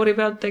 1000 euri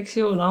pealt, eks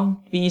ju,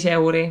 5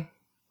 euri.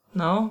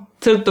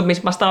 Sõltub,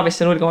 mis mastaabis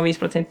see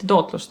 0,5%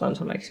 tootlust on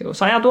sul, eks ju.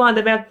 100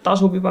 000 pealt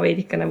tasub juba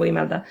veidikene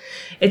võimelda.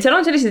 Et seal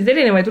on selliseid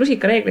erinevaid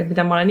rusikareegleid,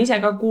 mida ma olen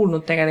ise ka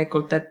kuulnud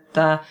tegelikult,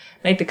 et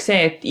näiteks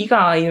see, et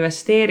iga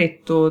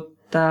investeeritud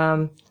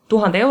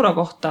 1000 euro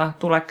kohta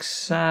tuleks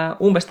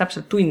umbes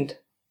täpselt tund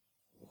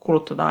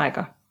kulutada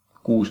aega.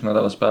 6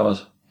 nädalas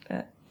päevas?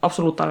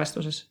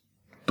 Absoluutarvestuses.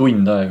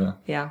 Tund aega?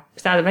 Jah.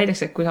 See tähendab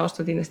näiteks, et kui sa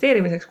ostad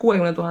investeerimiseks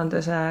 60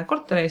 000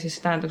 korteri, siis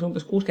tähendaks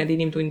umbes 60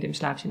 inimtundi,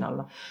 mis läheb sinna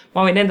alla.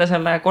 Ma võin enda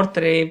selle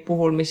korteri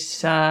puhul, mis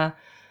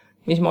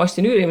ma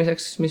ostin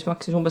üürimiseks, mis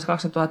maksis umbes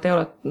 20 000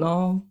 eurot,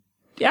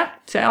 jah,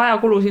 see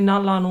ajakulu sinna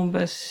alla on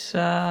umbes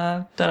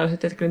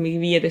tõenäoliselt hetkel mingi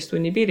 15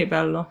 tunni piiri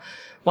peal,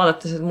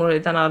 vaadates, et mul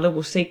oli täna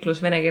lõbus seiklus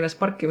vene keeles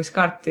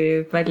parkimiskaarti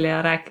välja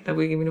rääkida,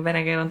 kuigi minu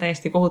vene keel on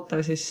täiesti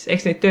kohutav, siis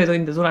eks neid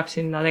töötunde tuleb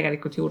sinna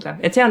tegelikult juurde.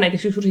 Et see on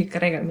näiteks üks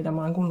rusikareegel, mida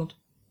ma olen kuulnud.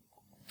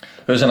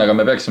 Ühesõnaga,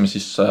 me peaksime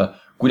siis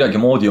kuidagi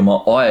moodi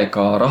oma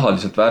aega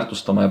rahaliselt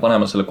väärtustama ja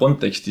panema selle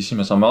konteksti, siis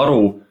me saame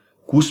aru,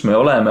 kus me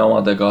oleme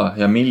omadega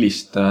ja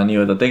millist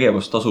nii-öelda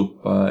tegevust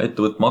tasub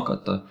ette võtma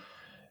hakata.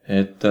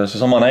 Et see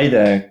sama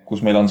näide, kus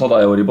meil on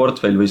 100 euri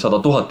portfell või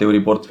 100 000 euri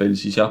portfell,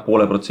 siis jah,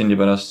 0,5%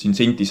 pärast siin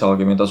senti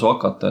saagi me tasu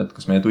hakata, et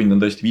kas meie tund on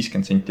tõesti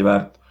 50 senti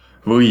väärt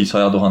või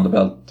 100 000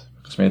 pealt,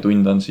 kas meie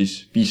tund on siis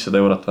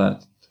 500 eurot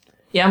väärt.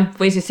 Jah,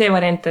 või siis see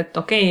variant, et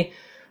okei,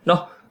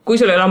 noh, kui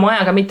sul ei ole oma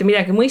ajaga mitte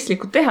midagi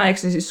mõistlikult teha,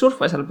 eks siis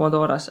surfa seal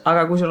Pomodoras,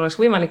 aga kui sul oleks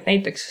võimalik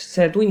näiteks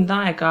see tund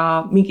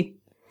aega mingit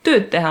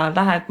tööd teha,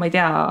 lähed, ma ei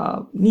tea,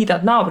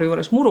 niidad naabri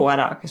juures muru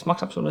ära, kes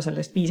maksab sulle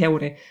sellest 5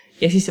 euri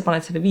ja siis sa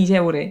paned selle 5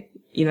 euri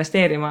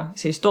investeerima,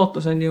 siis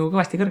tootlus on ju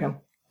kõvasti kõrgem.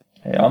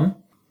 Jah.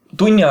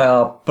 Tunni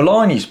aja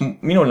plaanis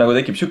minul nagu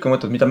tekib siuke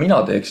mõte, et mida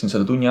mina teeksin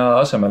selle tunni aja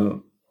asemel.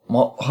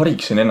 Ma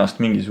hariksin ennast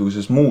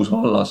mingisuguses muus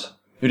vallas.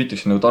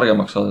 Üritaksin nagu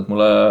targemaks saada, et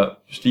mulle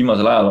just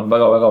viimasel ajal on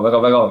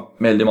väga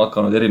meeldima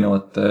hakanud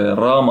erinevate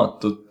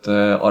raamatute,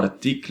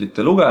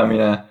 artiklite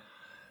lugemine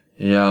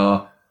ja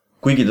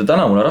kuigi ta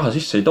täna mulle raha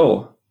sisse ei too,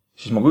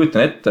 siis ma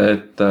kujutan ette,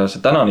 et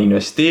see tänane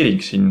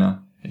investeering sinna,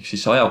 ehk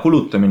siis aja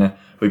kulutamine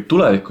võib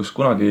tulevikus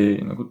kunagi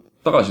nagu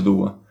tagasi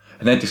tuua.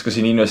 Et näiteks ka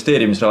siin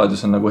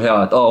investeerimisraadios on nagu hea,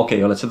 et okei,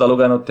 oled seda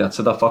lugenud, tead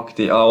seda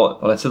fakti,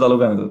 oled seda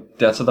lugenud,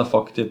 tead seda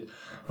fakti.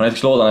 Ma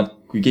näiteks loodan, et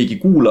kui keegi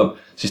kuulab,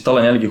 siis tal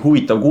on jällegi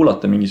huvitav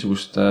kuulata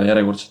mingisugust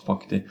järjekordset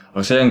fakti.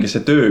 Aga see ongi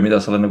see töö, mida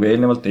sa oled nagu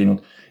eelnevalt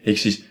teinud. Ehk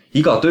siis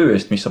iga töö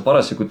eest, mis sa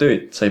parasjagu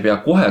tööd, sa ei pea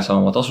kohe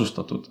saama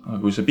tasustatud. Aga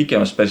kui see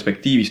pikemas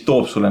perspektiivis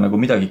toob sulle nagu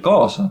midagi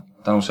kaasa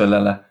tänu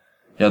sellele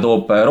ja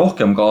toob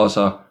rohkem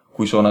kaasa,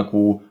 kui su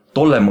nagu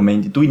tolle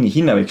momendi tunni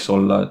hinne võiks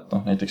olla, et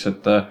näiteks,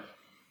 et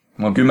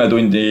ma 10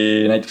 tundi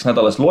näiteks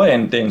nädalas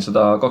loen, teen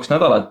seda 2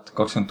 nädalat,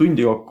 20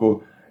 tundi kokku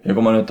ja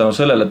kui ma nüüd tänu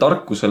sellele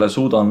tarkusele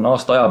suudan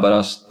aasta aja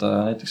pärast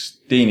näiteks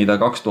teenida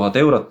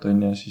 2000 eurot,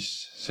 siis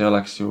see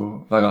oleks ju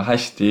väga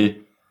hästi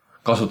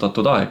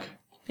kasutatud aeg.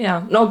 Ja,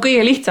 no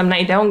kõige lihtsam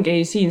näide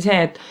ongi siin see,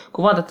 et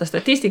kui vaadata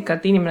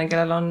statistikat, inimene,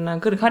 kellel on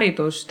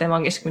kõrgharidus, tema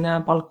keskmine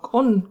palk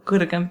on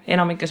kõrgem,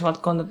 enamikes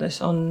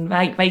valdkondades on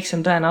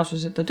väiksem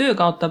tõenäosus, et ta töö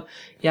kaotab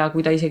ja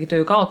kui ta isegi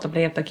töö kaotab,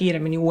 leiab ta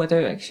kiiremini uue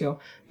töö, eks ju.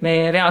 Me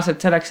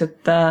reaalselt selleks,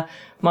 et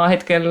ma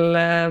hetkel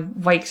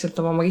vaikselt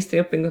oma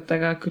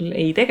magistriõpingutega küll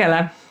ei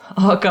tegele,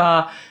 aga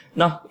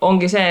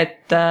ongi see,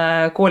 et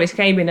koolis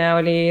käimine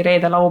oli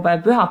reede,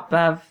 laupäev,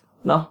 pühapäev,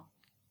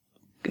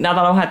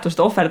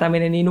 nädalavahetuste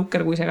ohverdamine nii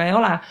nukker kui see ka ei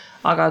ole,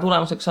 aga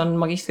tulemuseks on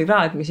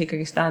magistrikraad, mis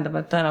ikkagi tähendab,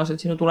 et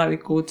tõenäoliselt sinu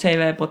tuleviku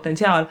CV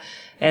potentsiaal,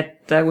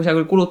 et kui sa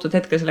küll kulutad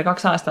hetkel selle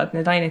 2 aastat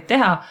need aineid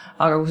teha,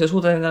 aga kui sa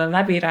suudad endale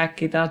läbi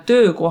rääkida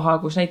töökoha,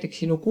 kus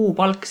näiteks sinu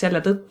kuupalk selle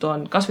tõttu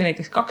on kas või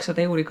näiteks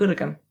 200 euri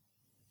kõrgem,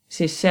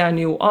 siis see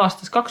on ju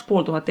aastas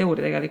 2500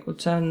 euri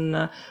tegelikult. See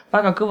on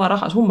väga kõva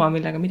rahasumma,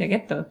 millega midagi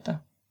ette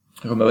võtta.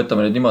 Kui me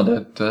võtame nüüd niimoodi,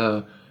 et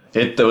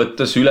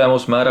ettevõttes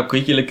ülemus määrab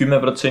kõigile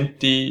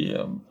 10%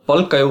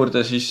 palka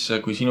juurde, siis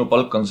kui sinu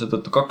palk on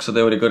seetõttu 200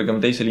 euri kõrgem,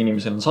 teisel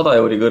inimesel on 100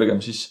 euri kõrgem,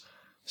 siis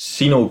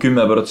sinu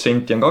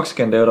 10% on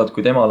 20 eurot,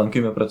 kui temal on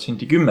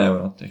 10% 10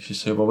 eurot, ehk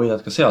siis sa juba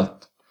võidad ka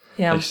sealt.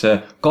 Ehk see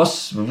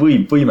kasv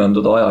võib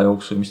võimenduda aja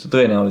jooksul, mis ta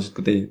tõenäoliselt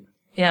ka teeb.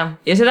 Ja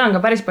seda on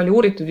ka päris palju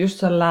uuritud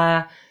just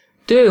selle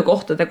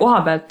töökohtade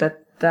koha pealt,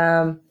 et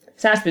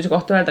säästmise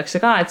kohta öeldakse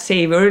ka, et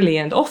save early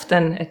and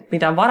often, et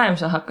mida varem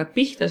sa hakkad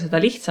pihta, seda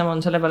lihtsam on,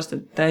 sellepärast,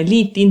 et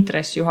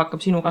liitintress ju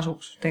hakkab sinu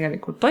kasuks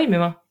tegelikult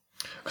toimima.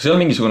 Kas ei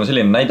ole mingisugune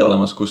selline näide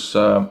olemas, kus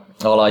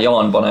ala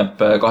Jaan paneb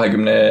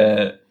 20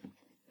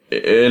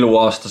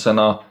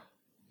 eluaastasena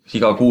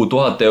iga kuu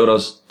 1000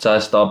 eurost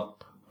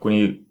säästab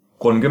kuni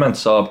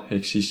 30 saab,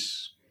 ehk siis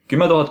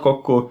 10 000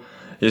 kokku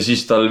ja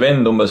siis tal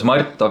vend umbes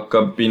Mart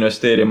hakkab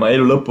investeerima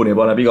elu lõpuni,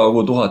 paneb iga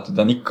kuu 1000 ja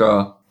ta on ikka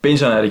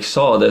pensionäriks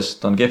saades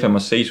ta on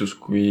kehvemas seisus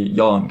kui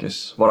Jaan,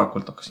 kes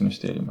varakult hakkas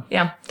investeerima.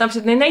 Jah,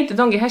 täpselt neid näiteid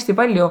ongi hästi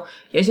palju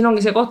ja siin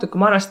ongi see koht, et kui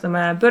me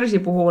arvestame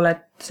börsi puhul,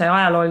 et see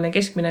ajalooline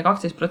keskmine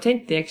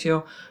 12%, eks ju,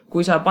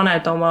 kui sa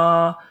paned oma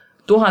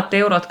 1000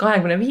 eurot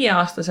 25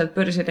 aastaselt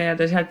börsile ja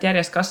ta sealt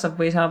järjest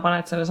kasvab või sa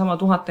paned selle sama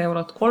 1000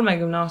 eurot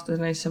 30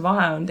 aastasena, siis see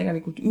vahe on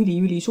tegelikult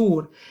üli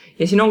suur.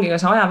 Ja siin ongi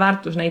ka see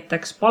ajaväärtus,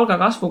 näiteks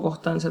palgakasvu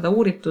kohta on seda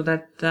uuritud,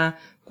 et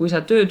kui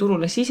sa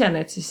tööturule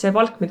sisened, siis see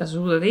palk, mida sa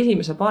suudad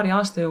esimese paari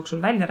aasta jooksul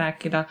välja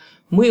rääkida,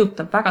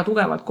 mõjutab väga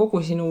tugevalt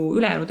kogu sinu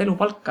ülejäänud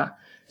elupalka.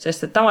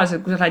 Sest et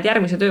tavaliselt, kui sa lähed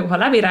järgmise töökoha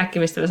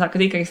läbirääkimistele, sa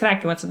hakkad ikkagi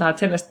rääkima, et sa tahad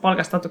sellest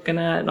palgast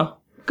natukene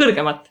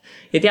kõrgemat.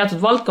 Ja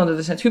teatud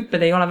valdkondades need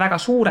hüpped ei ole väga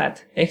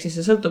suured. Ehk siis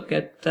see sõltubki,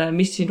 et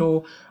mis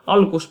sinu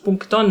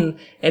alguspunkt on,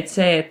 et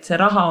see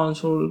raha on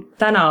sul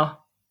täna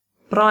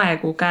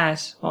praegu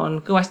käes on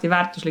kõvasti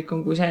väärtuslikum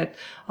kui see, et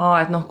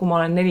kui ma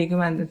olen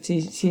 40, et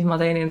siis ma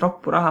teenin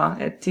roppu raha,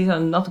 et siis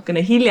on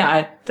natukene hilja,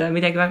 et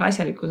midagi väga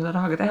asjalikku seda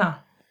rahaga teha.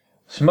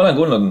 Siis ma olen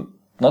kuulnud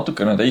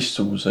natukene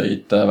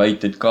teistsuguseid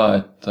väiteid ka,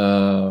 et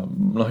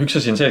üks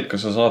asi on see, et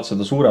kas sa saad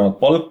seda suuremat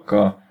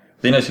palka,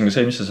 teine asi on ka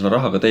see, mis sa selle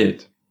rahaga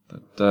teed.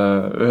 Et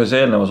ühes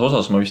eelnevas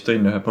osas ma vist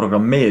tõin ühe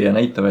programmeerija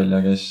näite välja,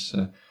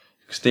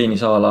 kes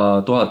teenis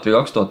ala 1000 või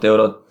 2000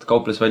 eurot,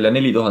 kauples välja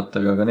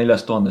 4000, aga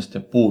 4000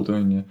 jääb puudu.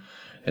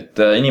 Et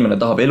inimene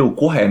tahab elu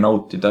kohe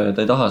nautida ja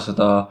ta ei taha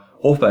seda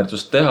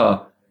ohverdust teha,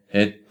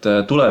 et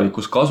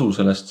tulevikus kasu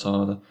sellest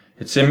saada.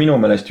 Et see on minu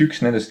meelest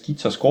üks nendest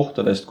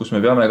kitsaskohtadest, kus me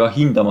peame ka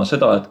hindama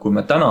seda, et kui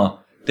me täna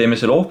teeme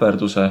selle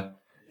ohverduse,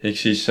 ehk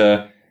siis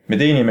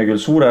me teenime küll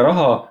suure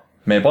raha,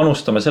 me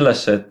panustame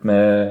sellesse, et me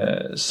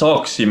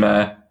saaksime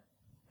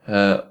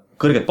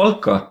kõrget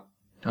palka,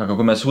 aga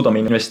kui me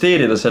suudame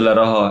investeerida selle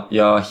raha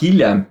ja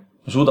hiljem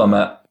me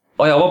suudame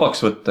aja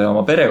vabaks võtta ja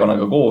oma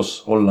perekonnaga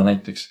koos olla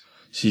näiteks,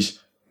 siis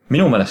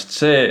minu meelest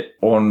see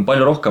on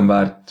palju rohkem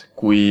väärt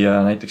kui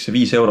näiteks see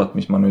 5 eurot,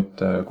 mis ma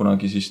nüüd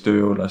kunagi siis töö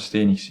juures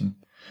teeniksin.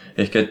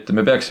 Ehk et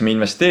me peaksime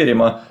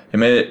investeerima ja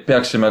me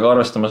peaksime ka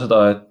arvestama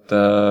seda, et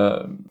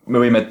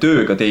me võime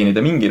tööga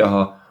teenida mingi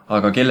raha,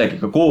 aga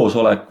kellegiga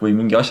koosolek või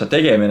mingi asja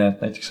tegemine,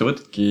 et näiteks sa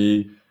võtadki,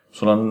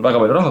 sul on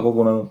väga palju raha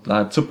kogunenud,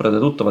 lähed sõprade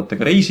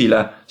tuttavatega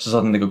reisile, sa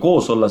saad nendega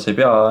koos olla, sa ei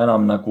pea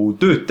enam nagu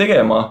tööd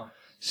tegema,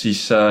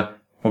 siis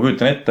ma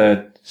kujutan ette,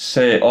 et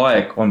see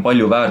aeg on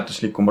palju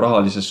väärtuslikum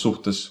rahalises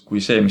suhtes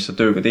kui see, mis sa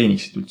tööga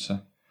teeniksid üldse.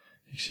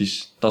 Ehk siis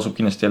tasub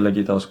kindlasti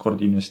jällegi taas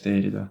kord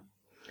investeerida.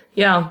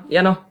 Ja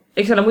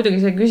eks ole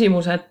muidugi see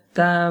küsimus, et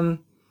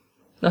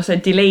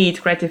see delayed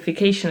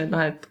gratification,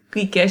 et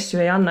kõiki asju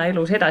ei anna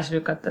elus edasi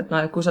lükata,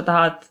 et kui sa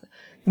tahad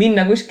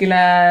minna kuskile,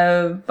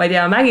 ma ei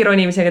tea,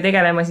 mägironimisega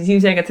tegelema, siis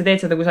ilmselgelt sa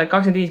teed seda, kui sa oled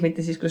 25,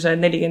 mitte siis, kui sa oled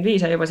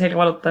 45 ja juba selg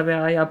valutab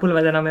ja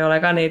põlved enam ei ole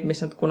ka need,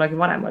 mis nad kunagi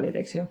varem olid,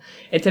 eks ju.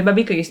 Et see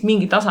peab ikkagist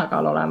mingi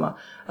tasakaal olema.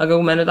 Aga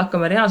kui me nüüd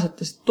hakkame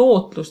reaalsetest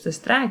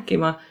tootlustest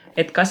rääkima,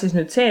 et kas siis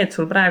nüüd see, et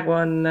sul praegu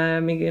on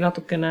mingi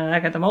natukene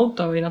ägedam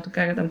auto või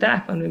natuke ägedam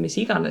telefon või mis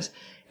iganes,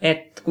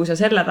 et kui sa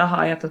selle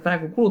raha jätad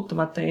praegu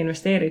kulutamata ja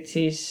investeerid,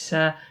 siis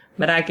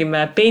me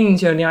räägime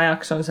pensioni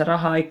ajaks on see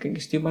raha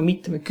ikkagist juba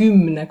mitme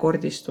 10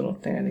 kordistunud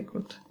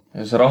tegelikult.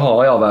 Ja see raha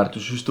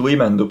ajaväärtus just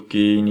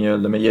võimendubki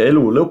nii-öelda meie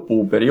elu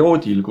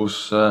lõpuperioodil, kus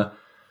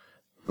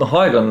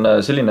aeg on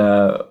selline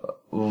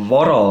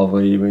vara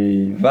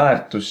või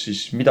väärtus,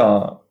 siis mida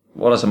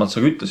varasemalt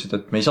sa ütlesid,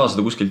 et me ei saa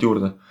seda kuskilt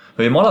juurde.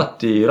 Me võime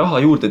alati raha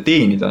juurde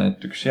teenida,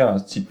 et üks hea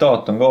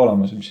tsitaat on ka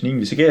olemas, mis on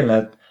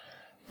inglisekeelne, et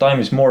time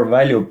is more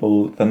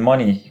valuable than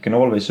money. You can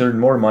always earn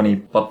more money,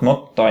 but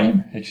not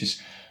time. Ehk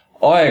siis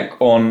aeg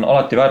on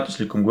alati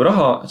väärtuslikum kui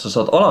raha, et sa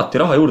saad alati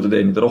raha juurde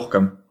teenida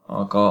rohkem,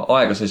 aga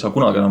aega sa ei saa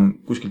kunagi enam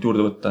kuskilt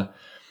juurde võtta.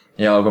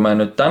 Ja kui me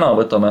nüüd täna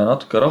võtame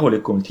natuke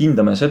rahulikumalt,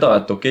 hindame seda,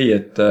 et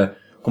et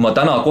kui ma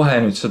täna kohe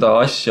nüüd seda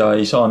asja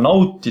ei saa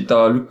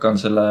nautida, lükkan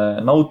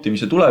selle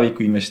nautimise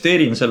tulevikku,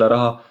 investeerin selle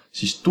raha,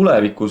 siis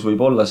tulevikus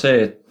võib olla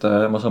see, et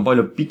ma saan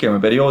palju pikema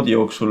perioodi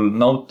jooksul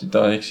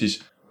nautida, ehk siis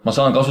ma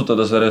saan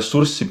kasutada seda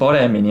ressurssi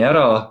paremini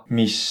ära,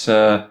 mis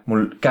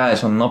mul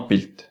käes on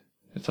napilt.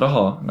 Et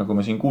raha, nagu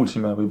me siin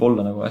kuulsime, võib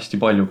olla nagu hästi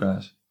palju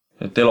käes.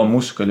 Et Elon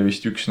Musk oli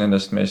vist üks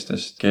nendest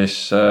meestest,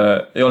 kes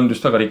ei olnud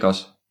just väga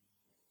rikas.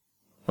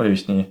 Oli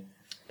vist nii?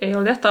 Ei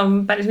olnud jah, ta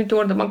on päris mitu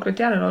korda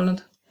pankroti järel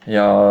olnud.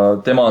 Ja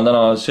tema on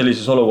täna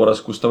sellises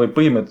olukorras, kus ta võib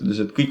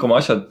põhimõtteliselt kõik oma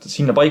asjad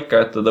sinna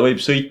paika jätta, ta võib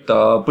sõita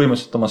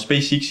põhimõtteliselt oma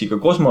SpaceX-iga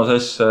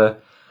kosmosesse,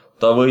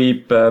 ta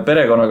võib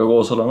perekonnaga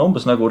koos olla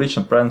umbes nagu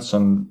Richard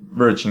Branson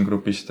Virgin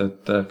Groupist,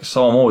 et kes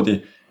samamoodi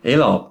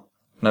elab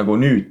nagu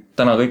nüüd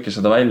täna kõike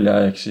seda välja,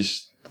 ehk siis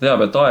ta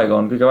teab, et aega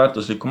on kõige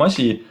väärtuslikum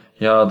asi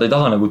ja ta ei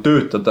taha nagu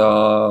töötada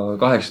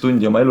 8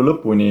 tundi oma elu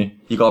lõpuni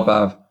iga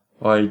päev,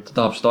 vaid ta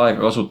tahab seda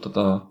aega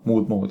kasutada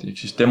muud moodi,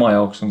 ehk siis tema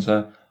jaoks on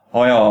see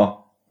aja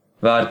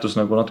väärtus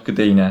nagu natuke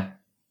teine.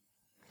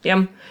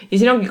 Jah, ja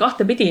siin ongi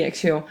kahtepidi,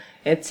 eks ju,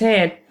 et see,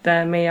 et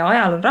meie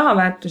ajal on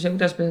rahaväärtus ja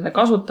kuidas me seda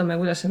kasutame,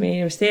 kuidas see meie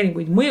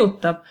investeeringuid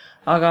mõjutab,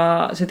 aga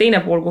see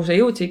teine pool, kuhu sa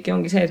jõudsidki,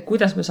 ongi see, et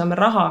kuidas me saame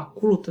raha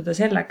kulutada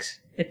selleks,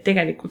 et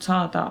tegelikult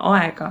saada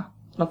aega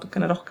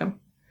natukene rohkem.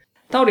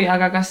 Tauri,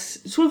 aga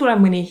kas sul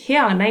tuleb mõni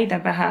hea näide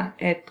pähe,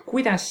 et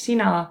kuidas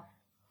sina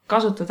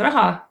kasutad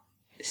raha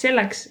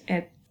selleks,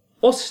 et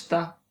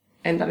osta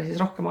endale siis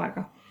rohkem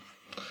aega?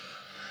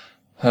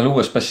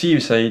 Luues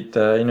passiivseid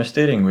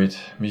investeeringuid,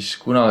 mis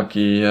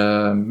kunagi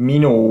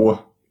minu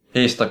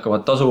eest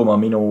hakkavad tasuma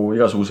minu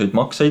igasuguseid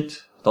makseid,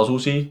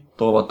 tasusid,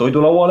 toovad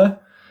toidulauale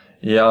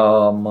ja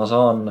ma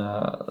saan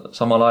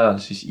samal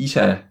ajal siis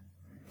ise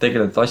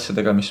tegeleda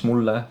asjadega, mis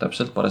mulle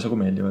täpselt parasjagu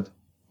meeldivad.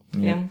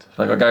 Nii et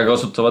väga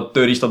käekasutavad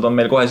tööriistad on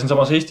meil kohe siin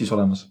samas Eestis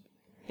olemas.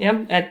 Jah,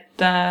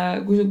 et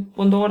kui su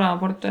Pandora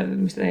portfell,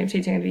 mis ta teeb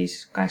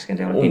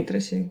 75-80 eurot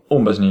intressi.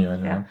 Umbes nii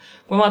on, jah.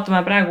 Kui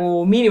vaatame praegu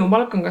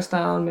miinimumpalk on, kas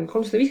ta on meil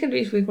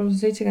 355 või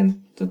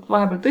 370,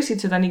 vahepeal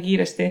tõstsid seda nii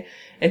kiiresti,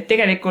 et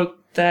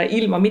tegelikult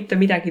ilma mitte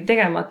midagi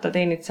tegemata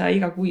teenid sa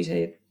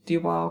igakuiseid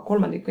juba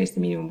 3% Eesti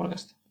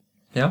miinimumpalgast.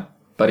 Jah,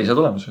 päris hea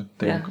tulemus.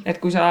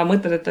 Et kui sa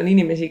mõtled, et on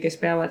inimesi, kes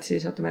peavad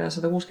siis, meil on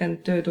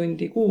 160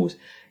 töötundi kuus,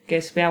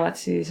 kes peavad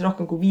siis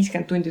rohkem kui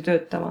 50 tundi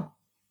töötama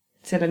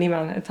selle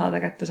nimel, et saada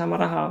kätte sama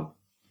raha.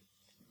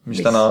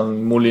 Mis täna on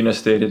mul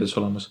investeerides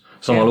olemas.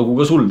 Sama lugu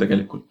ka sul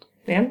tegelikult.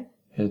 Jah.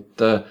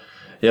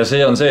 Ja see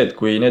on see, et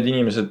kui need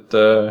inimesed,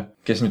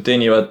 kes nüüd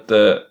teenivad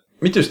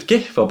mitte just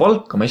kehva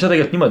palka, ma ei saa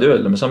tegelikult niimoodi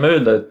öelda. Me saame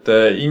öelda, et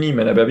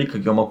inimene peab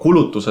ikkagi oma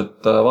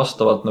kulutused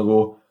vastavalt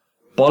nagu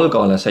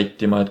palgale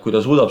sättima, et kui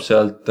ta suudab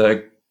sealt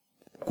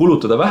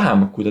kulutada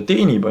vähem, kui ta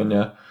teenib,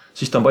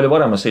 siis ta on palju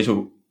paremas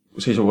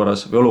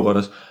seisukorras või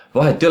olukorras.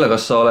 Vahet ei ole,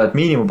 kas sa oled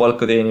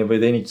miinimumpalka teenib või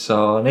teenid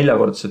sa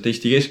 4-kordset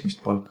Eesti keskmist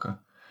palka.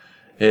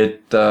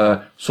 Et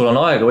sul on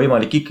aega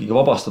võimalik ikkagi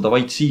vabastada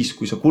vaid siis,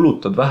 kui sa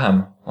kulutad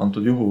vähem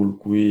antud juhul,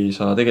 kui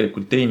sa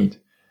tegelikult teenid.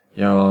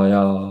 Ja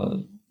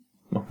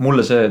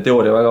mulle see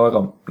teooria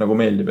väga-väga nagu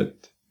meeldib,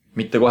 et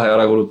mitte kohe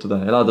ära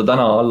kulutada, elada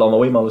täna alla oma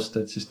võimalust,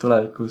 et siis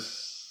tulevikus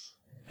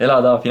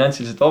elada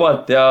finantsiliselt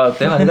vabalt ja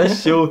teha neid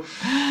asju,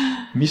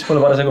 mis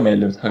mulle parasjagu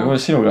meeldib. Aga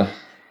kuidas sinuga?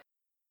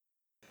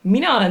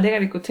 Mina olen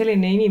tegelikult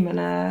selline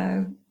inimene,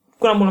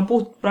 kuna mul on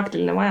puht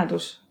praktiline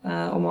vajadus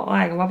oma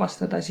aega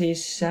vabastada,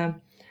 siis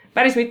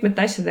päris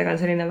mitmete asjadega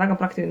on selline väga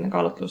praktiline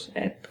kaalutlus,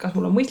 et kas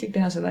mul on mõistlik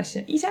teha seda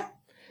asja ise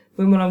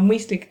või mul on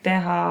mõistlik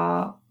teha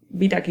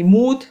midagi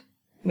muud,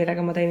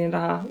 millega ma teinin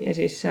raha ja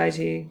siis see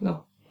asi,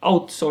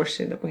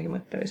 outsource ida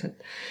põhimõtteliselt.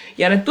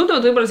 Ja need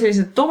tunduvad võib-olla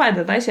sellised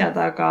tobedad asjad,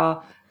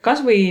 aga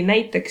kas või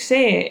näiteks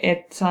see,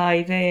 et sa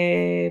ei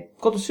tee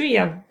kodus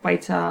süüa,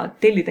 vaid sa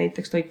tellid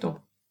näiteks toitu.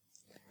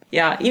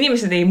 Ja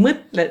inimesed ei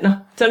mõtle,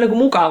 see on nagu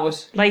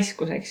mugavus,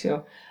 laiskus, eks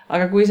ju.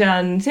 Aga kui see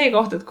on see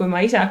koht, et kui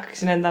ma ise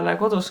hakkaksin endale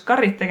kodus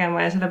karrit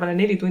tegema ja selle peale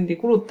 4 tundi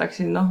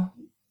kulutaksin,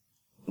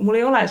 mul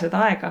ei ole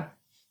seda aega.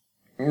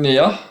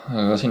 Jah,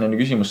 aga siin on ju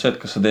küsimus see, et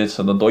kas sa teed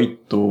seda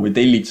toitu või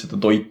tellid seda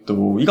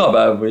toitu iga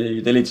päev või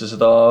tellid sa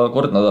seda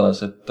kord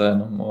nädalas, et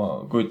ma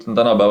kujutan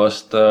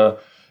tänapäevast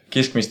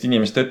keskmist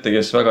inimest ette,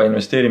 kes väga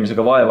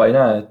investeerimisega vaeva ei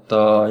näe, et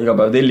ta iga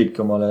päev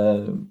tellibki omale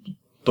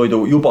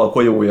toidu juba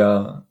koju ja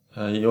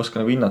ei oska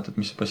nagu hinnata, et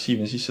mis see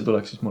passiivne sisse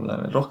tuleks, siis mulle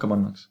rohkem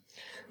annaks.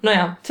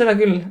 Nojah, seda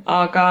küll,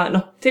 aga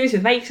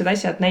sellised väiksed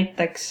asjad,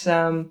 näiteks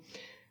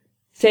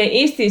see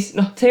Eestis,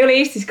 see ei ole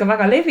Eestis ka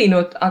väga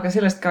levinud, aga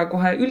sellest ka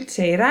kohe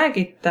üldse ei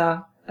räägita,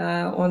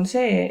 on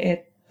see,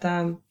 et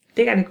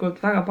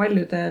tegelikult väga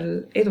paljudel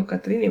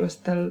edukatel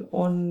inimestel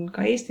on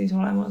ka Eestis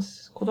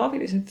olemas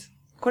koduabilised,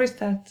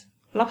 koristajad,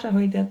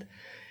 lapsehoidjad.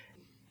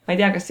 Ma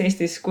ei tea, kas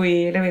Eestis,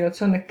 kui levinud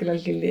see on, et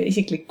kellelgi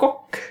isiklik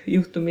kokk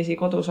juhtumisi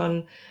kodus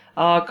on,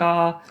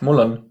 aga...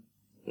 Mul on.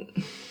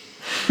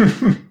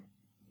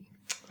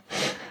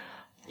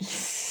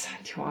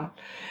 Issand jumal.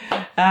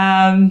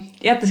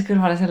 Jättes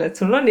kõrvale selle, et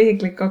sul on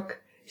isiklik kokk,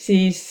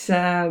 siis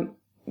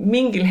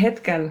mingil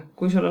hetkel,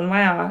 kui sul on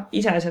vaja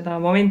ise seda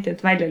momenti,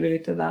 et välja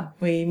lülitada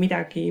või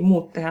midagi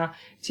muud teha,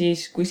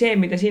 siis kui see,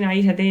 mida sina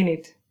ise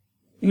teenid,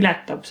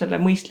 ületab selle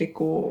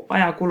mõistliku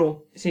ajakulu,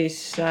 siis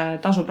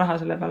tasub raha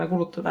selle peale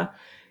kulutada.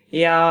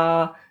 Ja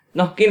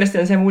kindlasti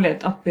on see mulje,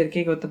 et appi, et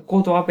keegi võtab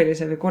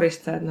koduabilise või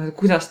koristajad,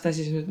 kuidas ta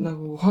siis nüüd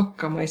nagu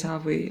hakkama ei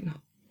saa või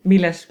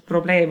milles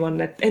probleem on,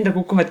 et enda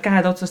kukuvad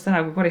käed otsast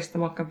ära, kui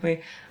koristama hakkab või.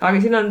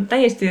 Aga siin on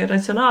täiesti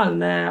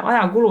ratsionaalne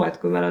ajakulu, et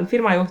kui meil on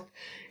firmajuht,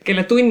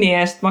 kelle tunni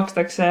eest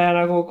makstakse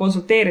nagu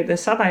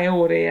konsulteerides 100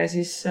 € ja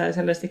siis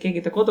sellest, et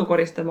keegi ta kodu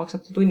koristab,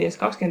 maksab ta tunni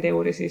eest 20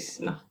 €, siis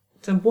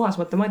see on puhas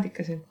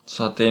matemaatika siin.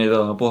 Saad teenida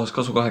puhas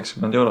kasu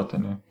 80 €,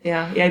 on ju.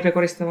 Ja ei pea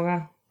koristama ka.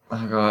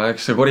 Aga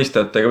eks see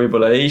koristajatega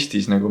võib-olla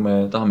Eestis, nagu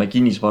me tahame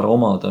kinnisvara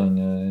omada, on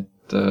ju,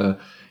 et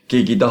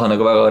keegi ei taha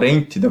nagu väga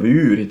rentida või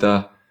üürida,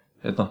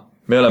 et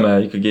me oleme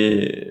ikkagi,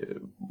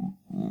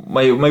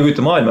 ma ei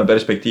kujuta maailma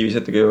perspektiivis,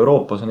 et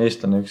Euroopas on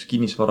eestlane üks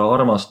kinnisvara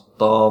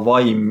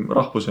armastavaim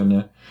rahvus, on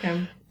ju.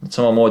 Et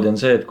samamoodi on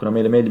see, et kuna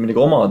meile meeldib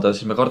midagi omada,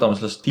 siis me kardame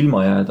sellest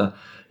ilma jääda.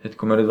 Et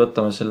kui me nüüd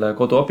võtame selle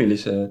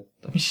koduabilise,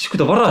 et mis siis, kui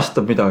ta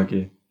varastab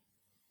midagi?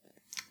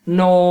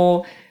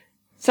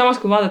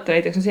 Samas kui vaadata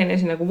näiteks on selline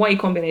asi nagu Y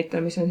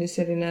Combinator, mis on siis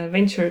selline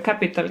venture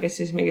capital,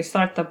 kes siis mingi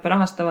startup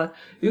rahastavad.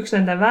 Üks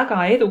nende väga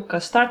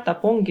edukas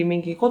startup ongi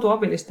mingi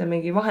koduabiliste,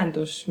 mingi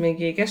vahendus,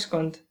 mingi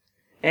keskkond.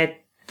 Et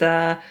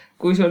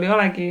kui sul ei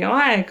olegi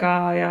aega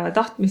ja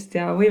tahtmist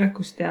ja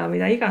võimekust ja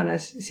mida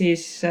iganes,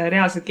 siis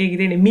reaalselt keegi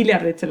teenib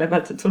miljardit selle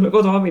pealt, et sulle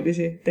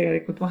koduabilisi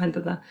tegelikult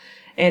vahendada.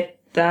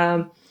 Et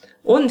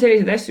on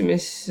sellised asju,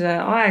 mis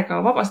aega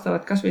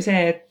vabastavad, kas või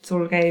see, et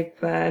sul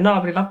käib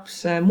naabri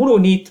laps muru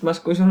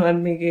niitmas, kui sul on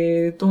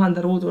mingi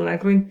 1000 ruudune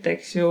krunt,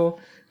 eks ju,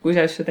 kui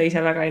sa seda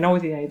ise väga ei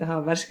naudi ja ei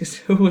taha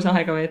värskes õhus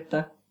aega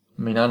veeta.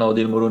 Mina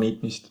naudin muru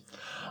niitmist.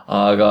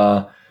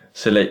 Aga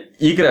selle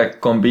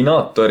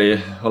Y-kombinaatori,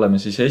 oleme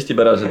siis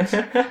eestipärased,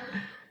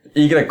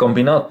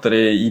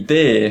 Y-kombinaatori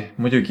idee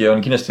muidugi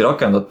on kindlasti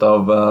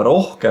rakendatav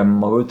rohkem,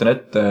 ma kujutan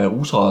ette,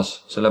 USAs,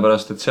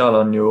 sellepärast, et seal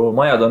on ju,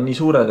 majad on nii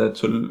suured, et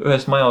sul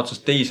ühest maja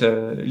otsast teise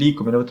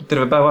liikumine võtab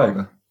terve päev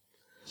aega.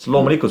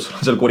 Loomulikult sul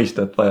on seal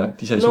koristajat vaja,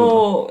 et ise ei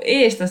suuda.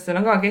 Eestlastel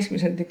on ka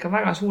keskmiselt ikka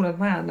väga suured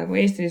majad, nagu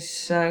Eestis,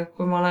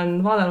 kui ma olen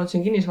vaadanud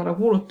siin kinnisvara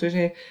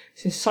kuulutusi,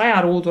 siis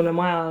 100-ruudune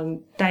maja on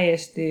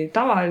täiesti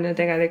tavaline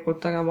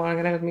tegelikult, aga ma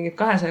olen näinud mingid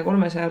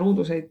 200-300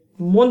 ruuduseid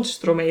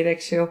monstrumeid,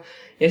 eks ju.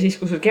 Ja siis,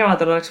 kui sul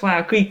kevadel oleks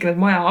vaja kõik need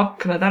maja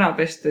aknad ära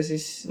pesta,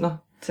 siis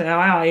see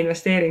aja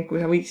investeering, kui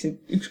sa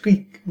võiksid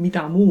ükskõik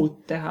mida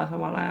muud teha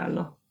samal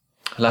ajal,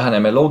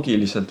 Läheneme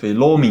loogiliselt või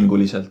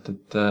loominguliselt,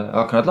 et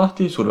aknad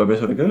lahti,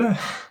 survepesuriga üle.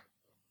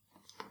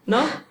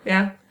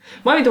 Jah.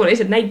 Ma võin tuua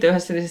lihtsalt näite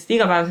ühest sellisest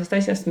igapäevasest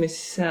asjast, mis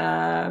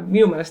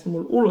minu meelest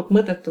mul hullult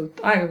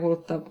mõttetult aega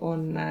kulutab,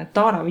 on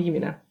taara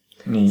viimine.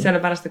 Nii.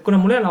 Sellepärast, et kuna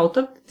mul ei ole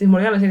autot, siis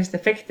mul ei ole sellist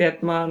efekti,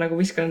 et ma nagu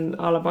viskan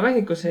a la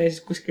pagasnikusse ja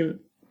siis kuskil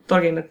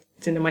torgin need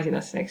sinna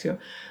masinasse, eks ju.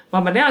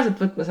 Ma pean reaalselt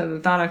võtma selle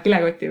Taara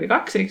kilekoti või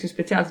 2, eks ju,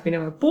 spetsiaalselt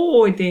minema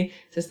poodi,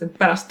 sest et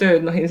pärast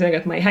tööd,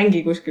 ilmselgelt ma ei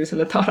hängi kuskil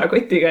selle Taara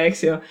kotiga,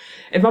 eks ju.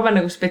 Et ma pean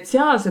nagu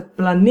spetsiaalselt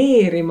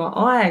planeerima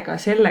aega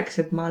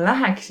selleks, et ma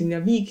läheksin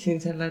ja viiksin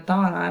selle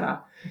Taara ära.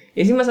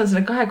 Ja siis ma saan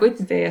selle 2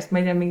 kotide eest,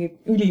 ma ei tea, mingid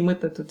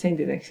ülimõttetud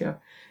sendid, eks ju.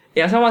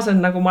 Ja samas on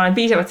nagu ma olen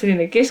piisavalt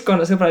selline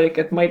keskkonnasõbralik,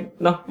 et ma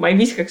ei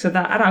viskaks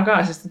seda ära ka,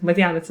 sest et ma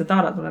tean, et see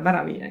Taara tuleb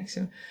ära viia, eks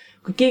ju.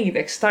 Kui keegi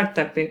teeks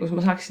startupi, kus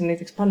ma saaksin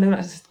näiteks panna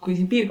üles, sest kui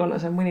siin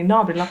piirkonnas on mõni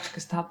naabrilaps,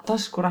 kes tahab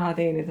tasku raha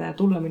teenida ja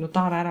tulla minu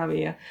Taara ära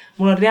viia,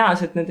 mul on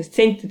reaalselt nendest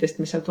sentidest,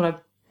 mis seal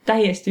tuleb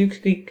täiesti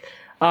ükskõik,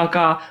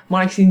 aga ma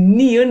oleksin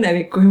nii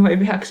õnnelik, kui ma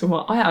ei peaks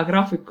oma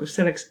ajagraafikus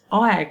selleks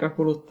aega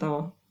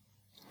kulutama.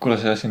 Kuule,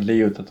 see asi on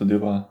leiutatud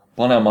juba.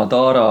 Panema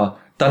Taara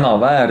täna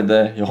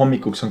väärde ja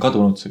hommikuks on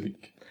kadunud see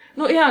kõik.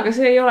 No jaa, aga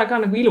see ei ole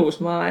ka nagu ilus.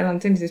 Ma elan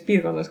sellises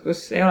piirkonnas,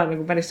 kus ei ole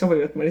nagu päris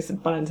sobiv, et ma lihtsalt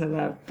panen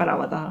selle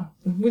pärava taha.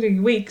 Muidugi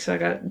võiks,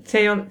 aga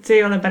see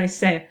ei ole päris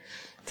see.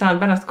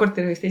 Saan pärast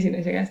korterivist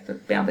esineise käest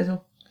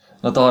peapesu.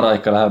 No Taara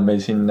ikka läheb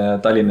meil siin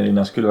Tallinna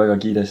linnas küll väga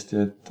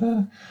kiiresti, et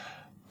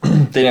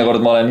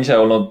teinekord ma olen ise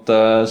olnud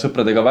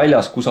sõpradega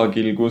väljas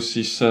kusagil, kus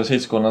siis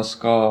seltskonnas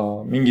ka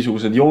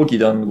mingisugused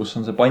joogid on, kus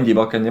on see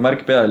pandipakendi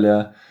märk peal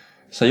ja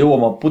sa ei jõua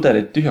oma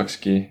pudelit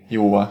tühjakski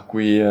juua,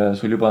 kui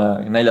sul juba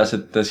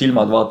näljased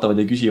silmad vaatavad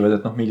ja küsivad,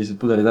 et millised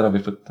pudelid ära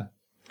võib võtta.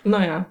 No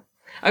jaa.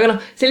 Aga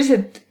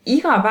sellised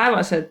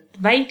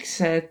igapäevased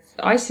väiksed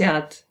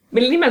asjad,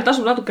 mille nimel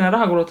tasub natukene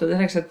raha kulutada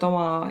selleks, et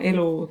oma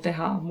elu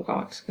teha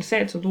mugavaks. Kas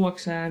see, et sul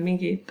tuuakse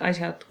mingid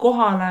asjad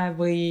kohale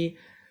või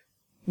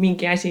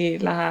mingi asi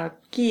läheb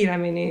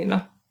kiiremini,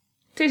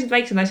 sellised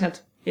väiksed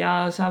asjad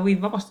ja sa võid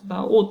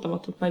vabastada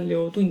ootamatult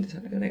palju tunde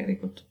sellega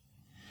tegelikult.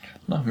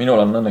 Minul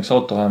on õnneks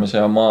auto olemas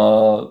ja ma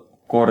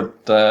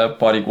kord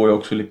paari kuu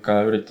jooksul ikka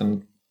üritan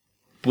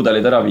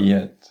pudelid ära viia,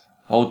 et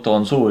auto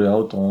on suur ja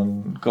auto on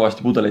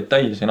kõvasti pudeleid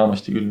täis,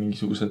 enamasti küll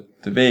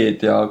mingisugused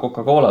veed ja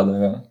Coca-Colad,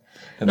 aga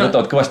need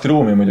võtavad kõvasti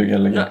ruumi muidugi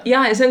jällegi.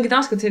 Ja see ongi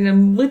taaskord selline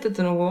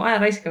mõttetu nagu aja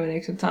raiskamine,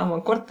 eks, et sa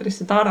oma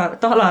korterisse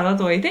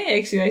talaradu ei tee,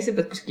 eks ju, ja siis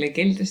pead kuskile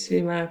keldrisse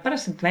viima,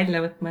 pärast sealt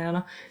välja võtma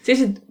ja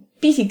sellised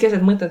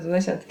pisikesed mõttetud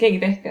asjad.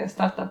 Keegi tehke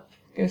startup,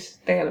 kes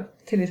tegeleb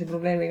sellise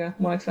probleemiga,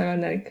 ma oleks väga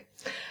õnnelik.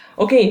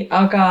 Okei,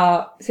 aga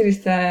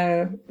selliste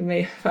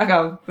väga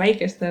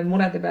väikeste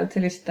murede pealt,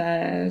 selliste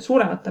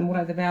suuremate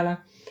murede peale,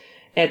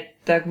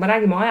 et kui me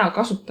räägime aja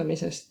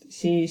kasutamisest,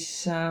 siis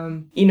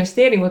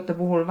investeeringute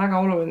puhul väga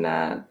oluline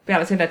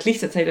peale selle, et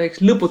lihtsalt sa ei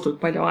tohiks lõputult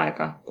palju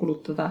aega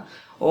kulutada,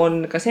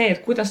 on ka see,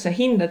 et kuidas sa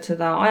hindad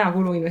seda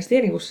ajakulu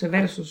investeeringusse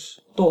versus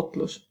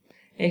tootlus.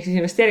 Ehk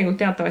siis investeeringud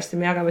teatavasti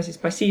me jagame siis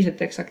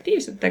passiivseteks,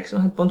 aktiivseteks,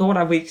 et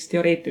Pandora võiks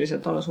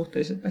teoreetiliselt olla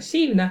suhteliselt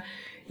passiivne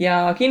ja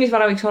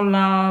kinnisvara võiks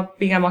olla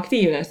pigem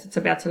aktiivne, sest et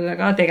sa pead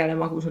sellega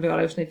tegelema, kui sul ei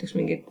ole just näiteks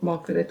mingit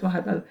maaklerit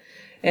vahepeal.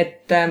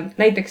 Et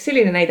näiteks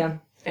selline näide,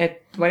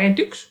 et variant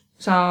 1,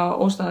 sa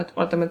ostad,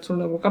 vaatame, et sul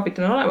nagu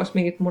kapital on olemas,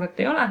 mingit muret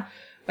ei ole.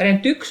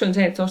 Variant 1 on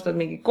see, et sa ostad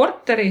mingi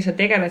korteri, sa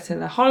tegeled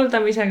selle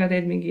haldamisega,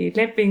 teed mingid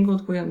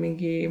lepingud, kui on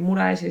mingi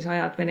mure, siis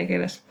ajad vene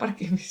keeles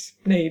parkimis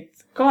neid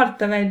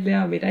kaarte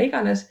välja, mida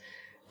iganes.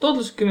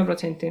 Tootlus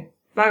 10%.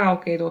 Väga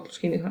okei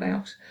tootlus kinnisvara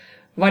jaoks.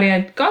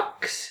 Variant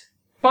 2,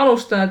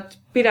 panustad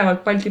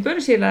pidevalt Balti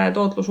börsile,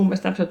 tootlus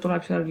umbes täpselt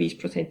tuleb seal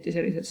 5%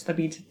 sellised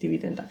stabiilsed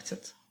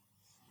dividendaktsiad.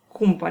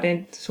 Kumb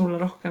variant sulle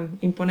rohkem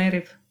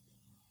imponeerib?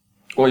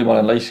 Oi, ma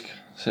olen laisk.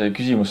 See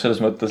küsimus selles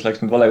mõttes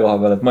läks nüüd vale koha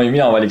peale, et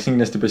mina valiksin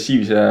kindlasti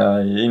passiivse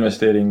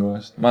investeeringu.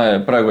 Ma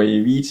praegu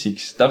ei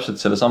viitsiks täpselt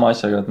selle sama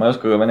asjaga, et ma ei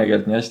oska ka vene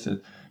keelt nii hästi,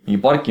 et mingi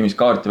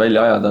parkimiskaarti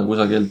välja ajada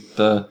kusagilt.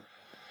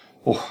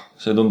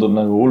 See tundub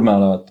nagu ulme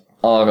olevat.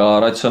 Aga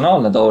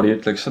ratsionaalne Tauri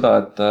ütleks seda,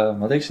 et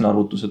ma teeksin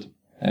arvutused.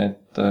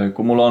 Et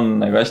kui mul on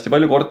hästi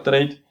palju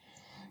kortereid,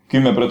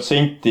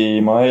 10%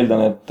 ma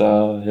eeldan, et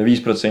ja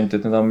 5%,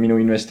 et need on minu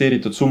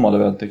investeeritud summade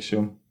pealt, eks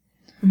ju.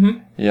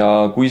 Ja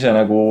kui see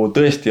nagu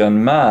tõesti on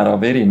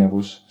määrav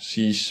erinevus,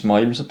 siis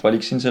ma ilmselt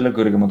valiksin selle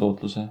kõrgema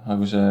tootluse. Aga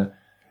kui see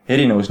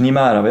erinevus nii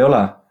määrav ei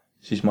ole,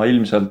 siis ma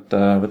ilmselt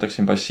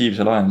võtaksin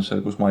passiivse lahenduse,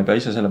 kus ma ei pea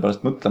ise selle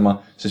pärast mõtlema,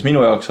 sest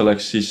minu jaoks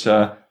oleks siis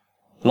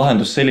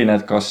lahendus selline,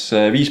 et kas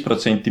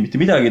 5% mitte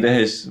midagi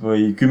tehes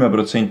või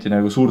 10%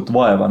 nagu suurt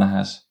vaeva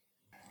nähes.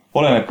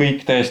 Oleneb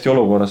kõik täiesti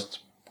olukorrast.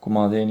 Kui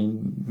ma teenin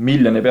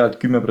miljoni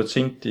pealt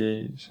 10%,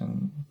 see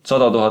on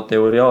 100 000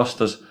 euri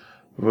aastas,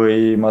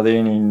 või ma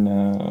teenin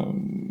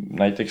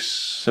näiteks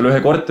selle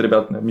ühe korteri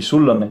pealt, mis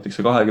sul on näiteks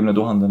 20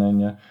 000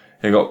 on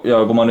ja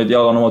kui ma nüüd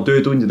jagan oma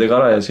töötundidega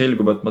ära ja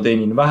selgub, et ma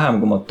teenin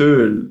vähem, kui ma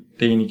tööl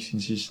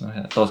teeniksin, siis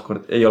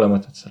taaskord ei ole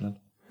mõtet sellel.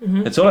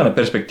 Et see oleneb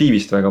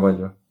perspektiivist väga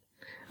palju.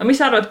 Aga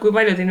mis sa arvad, kui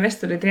paljud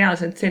investorid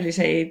reaalselt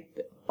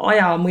selliseid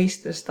aja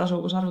mõistes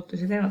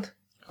tasuvusarvutusi teevad?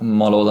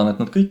 Ma loodan,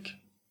 et nad kõik.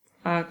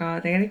 Aga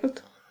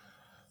tegelikult?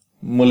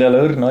 Mul ei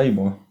ole õrna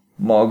aimu.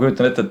 Ma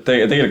kujutan ette,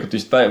 et tegelikult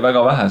vist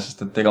väga vähe,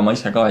 sest et ega ma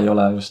ise ka ei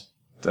ole just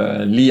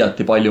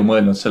liiati palju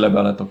mõelnud selle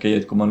peale, et okei,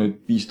 et kui ma nüüd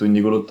 5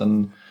 tundi kulutan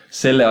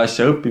selle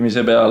asja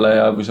õppimise peale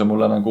ja kui see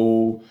mulle nagu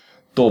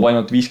toob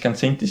ainult 50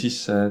 senti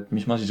sisse, et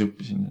mis ma siis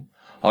õppisin.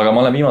 aga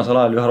ma olen viimasel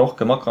ajal üha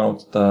rohkem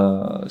hakanud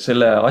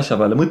selle asja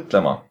peale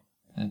mõtlema.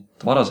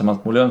 Et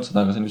varasemalt mul ei olnud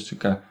seda, aga see on just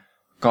siuke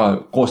ka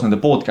koos nende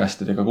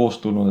podcastidega koos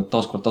tulnud, et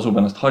taaskord tasub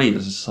ennast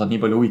harida, sest sa saad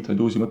nii palju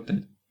huvitavaid uusi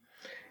mõtteid.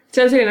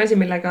 See on selline asi,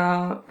 millega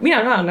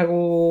mina ka nagu,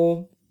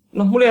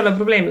 mul ei ole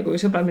probleemi,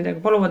 kui sõbrad midagi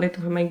paluvad,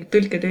 näiteks on mingid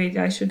tõlketöid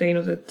ja asju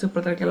teinud, et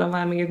sõpradel, kellel on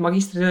vaja mingid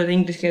magistritööd,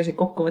 ingliskeelseid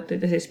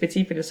kokkuvõtteid ja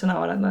spetsiifilised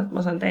sõnavarad,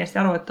 ma saan täiesti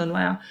aru, et on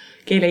vaja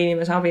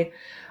keeleinimese abi.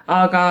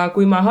 Aga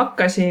kui ma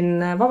hakkasin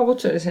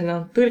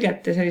vabakutselisena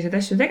tõlget ja selliseid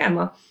asju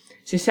tegema,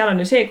 siis seal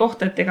on ju see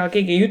koht, et ega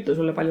keegi ei ütle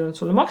sulle, palju nad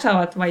sulle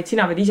maksavad, vaid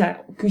sina võid ise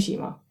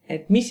küsima,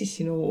 et mis siis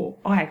sinu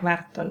aeg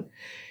väärt on.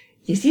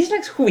 Ja siis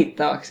läks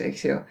huvitavaks,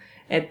 eks ju,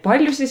 et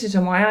palju siis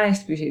oma aja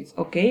eest küsid.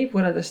 Okei,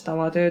 võrreldes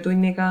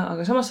tavatöötunniga,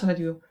 aga samas sa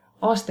oled ju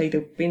aastaid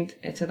õppinud,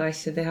 et seda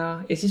asja teha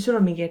ja siis sul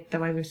on mingi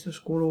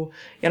ettevalmistuskulu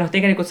ja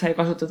tegelikult sa ei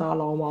kasutada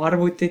oma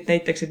arvutit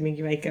näiteks, et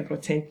mingi väike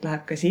protsent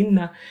läheb ka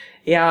sinna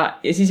ja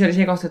siis oli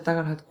see koht,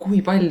 et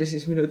kui palju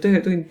siis minu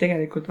töötund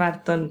tegelikult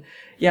väärt on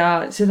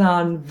ja seda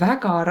on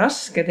väga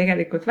raske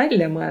tegelikult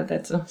välja mõelda,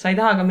 et sa ei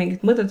taha ka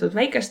mingit mõõdetud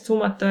väikest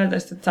summat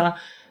öelda, et sa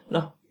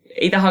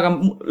ei taha ka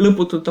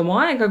lõputult oma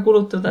aega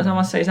kulutada,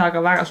 samas sa ei saa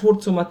ka väga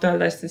suurt summat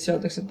öelda, siis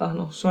öeldakse,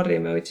 et sorry,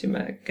 me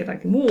otsime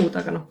kedagi muud,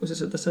 aga kui sa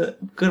seda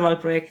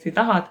kõrvalprojekti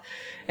tahad,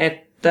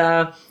 et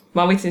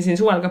ma võtsin siin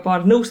suvel ka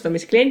paar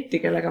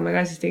nõustamisklienti, kellega me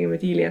ka siis tegime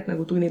diili, et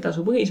nagu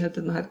tunnitasu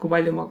põhiselt, et kui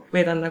palju ma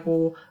veedan nagu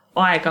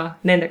aega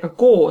nendega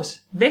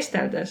koos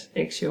vesteldes,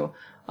 eks ju,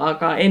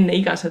 aga enne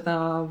iga seda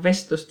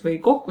vestlust või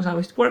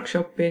kokkusaamist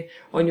workshopi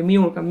on ju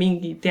minul ka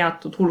mingi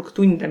teatud hulk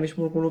tunde, mis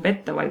mul kulub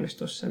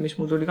ettevalmistusse, mis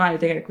mul tuli ka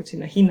ju tegelikult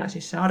sinna hinna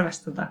sisse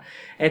arvestada.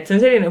 Et see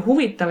on selline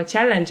huvitav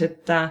challenge,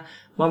 et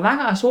ma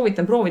väga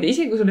soovitan proovida,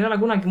 isegi kui sul ei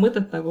ole kunagi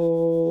mõtet nagu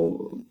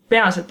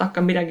peas, et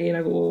hakkan midagi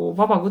nagu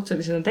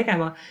vabakutselisena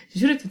tegema,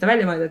 siis üritada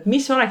välja mõelda, et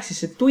mis oleks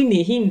siis see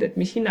tunni hind, et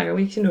mis hinnaga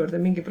võiks sinu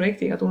juurde mingi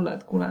projektiga tulla,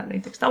 et kuule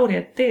näiteks Tauri,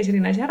 et tee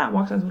selline asi ära,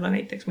 maksan sulle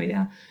näiteks, ma ei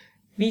tea,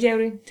 5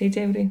 euri,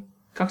 7 euri,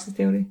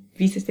 12 euri,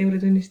 15 euri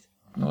tunnist.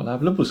 No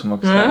läheb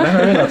lõbusamaks,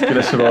 lähme veel natuke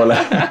üles poole.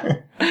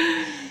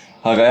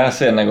 Aga jah,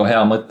 see on nagu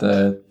hea mõte,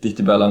 et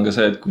tihtipeale on ka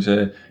see, et kui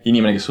see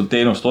inimene, kes sul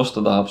teenust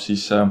osta tahab,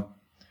 siis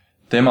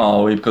tema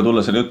võib ka tulla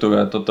selle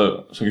jutuga, et oota,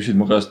 sa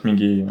küsid mu käest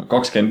mingi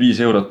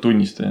 25 eurot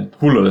tunnist, et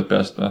hullud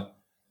peast või.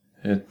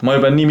 Et ma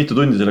ju pean nii mitu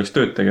tundi selleks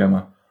tööd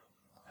tegema.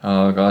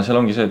 Aga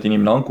seal ongi see, et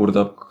inimene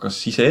ankurdab kas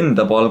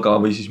iseenda palga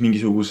või siis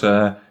mingisuguse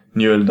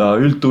nii-öelda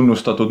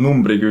üldtunnustatud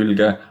numbri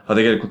külge, aga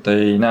tegelikult ta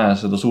ei näe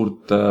seda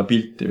suurt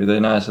pilti või ta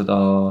ei näe seda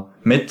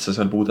metsa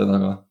seal puude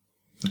taga.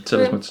 Et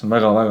selles mõttes on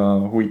väga-väga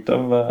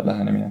huvitav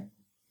lähenemine.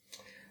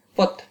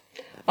 Vot,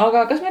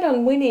 aga kas meil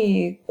on mõni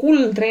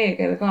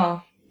kuldreegel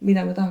ka,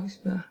 mida me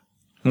tahaksime?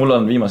 Mul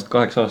on viimast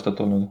 8 aastat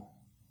olnud,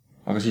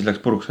 aga siis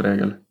läks puruks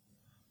reegel.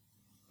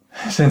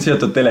 See on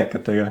seotud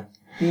telekatega.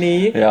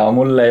 Nii? Ja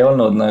mul ei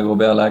olnud nagu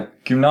peale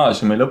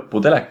gümnaasiumi lõppu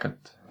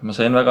telekat. Ma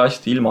sain väga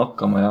hästi ilma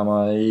hakkama ja ma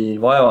ei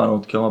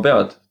vaevanudki oma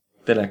pead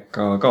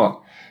teleka ka.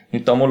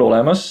 Nüüd ta on mul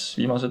olemas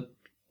viimased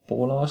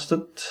pool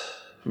aastat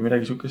või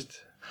midagi sukest.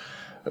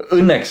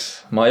 Õnneks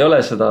ma ei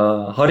ole seda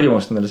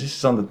harjumust endale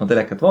sisse saanud, et ma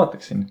telekat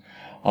vaataksin.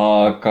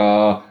 Aga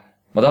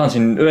ma tahan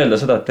siin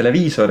öelda seda, et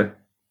televiisor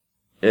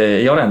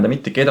ei arenda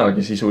mitte kedagi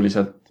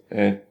sisuliselt,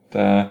 et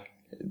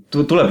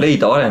tuleb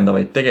leida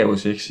arendavaid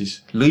tegevusi, ehk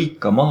siis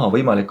lõika maha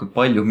võimalikult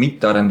palju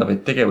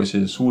mittearendavaid tegevusi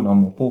ja suuna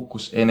oma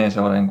fookus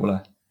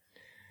enesearengule.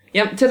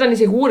 Ja seda on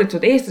isegi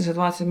uuritud, eestlased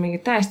vaatasid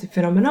mingit täiesti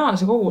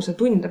fenomenaalse koguse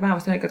tunde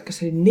päevast telekat,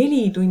 kas oli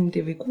 4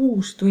 tundi või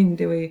 6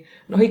 tundi või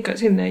ikka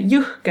selline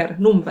jõhker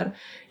number.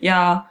 Ja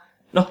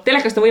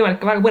telekast on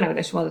võimalik ka väga põnevaid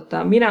asju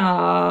vaadata. Mina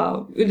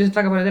üldiselt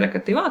väga palju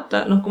telekat ei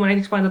vaata. Kui ma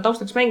näiteks panen ta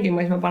taustaks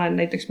mängima, siis ma panen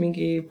näiteks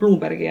mingi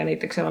Bloombergi ja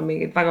näiteks seal on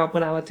mingid väga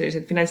põnevad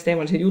sellised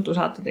finantsteemalised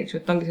jutusaated, eks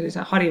ju, et ongi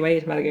sellise hariva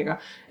eesmärgiga,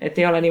 et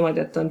ei ole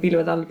niimoodi, et on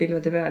pilved all,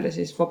 pilvede peal ja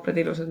siis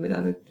voprad ilusad, mida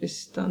nüüd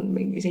vist on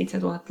mingi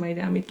 7000, ma ei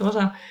tea, mitu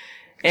osa.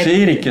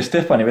 See Eerik ja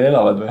Stefani veel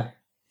elavad või?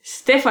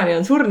 Stefani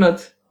on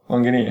surnud.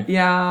 Ongi nii?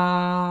 Ja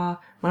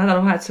ma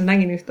nädalavahetusel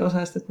nägin ühte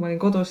osast, et ma olin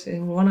kodus ja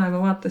mu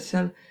vanaema vaatas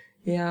seal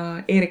ja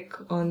Eerik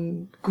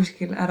on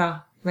kuskil ära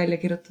välja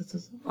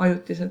kirjutatud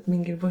ajutiselt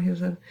mingil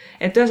põhjusel.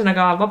 Et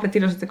ühesõnaga vapret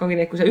ilusatega ongi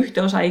nii, et kui sa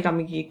ühte osa iga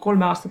mingi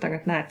 3 aasta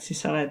tagant näed,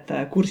 siis sa oled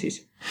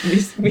kursis,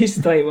 mis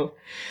toimub.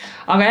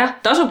 Aga jah,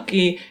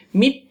 tasubki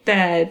mitte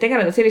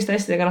tegeleda selliste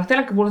asjadega.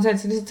 Teleka puhul on see,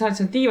 et sa lihtsalt saad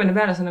seal diivani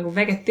peale, sa nagu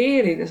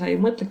vegeteerid ja sa ei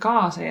mõtle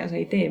kaasa ja sa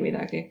ei tee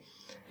midagi.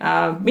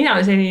 Mina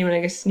olen selline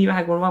inimene, kes nii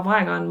vähe kui mul vaba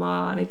aega on, ma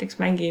näiteks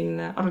mängin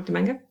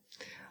arvutimänge.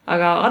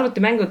 Aga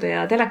arvutimängude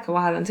ja teleka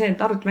vahel on see,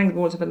 et arvutimängude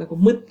puhul sa pead nagu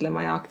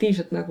mõtlema ja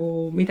aktiivselt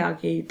nagu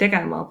midagi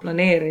tegema,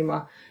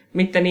 planeerima.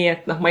 Mitte nii,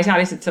 et ma ei saa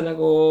lihtsalt seal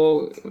nagu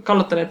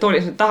kallutan need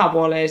toolised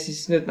tahapoole ja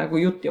siis nüüd nagu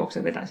jutt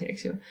jookseb edasi,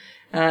 eks ju.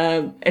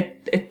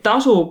 Et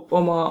tasub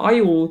oma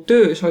aju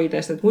töös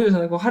hoida, sest et muidu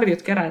sa nagu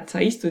harjudki ära, et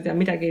sa istud ja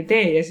midagi ei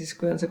tee ja siis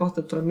kui on see koht,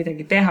 et tuleb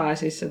midagi teha,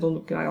 siis see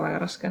tundubki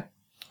väga-väga raske.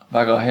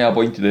 Väga hea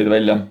pointi tõid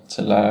välja.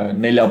 Selle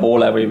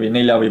 4,5 või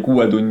 4 või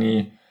 6 tunni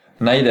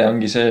näide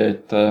ongi see,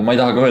 et ma ei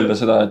taha ka öelda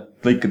seda, et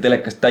lõika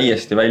telekast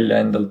täiesti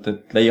välja endalt,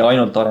 et leia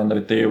ainult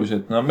arendavaid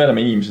tegevusi, et no me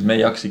oleme inimesed, me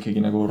ei jaksa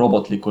ikkagi nagu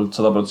robotlikult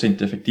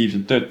 100%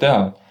 efektiivselt tööd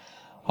teha.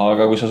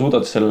 Aga kui sa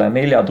suudad selle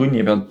 4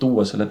 tunni pealt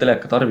tuua selle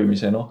teleka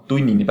tarbimise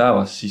tunnini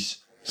päevas, siis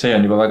see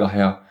on juba väga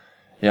hea.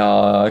 Ja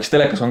eks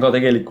telekas on ka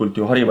tegelikult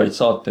ju harivaid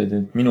saateid,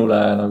 et minule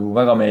nagu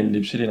väga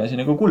meeldib selline asi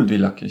nagu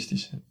Kuldvillak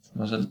Eestis. Et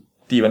ma seal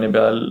diivani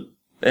peal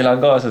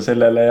elan kaasa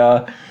sellele ja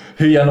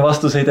hüüan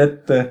vastuseid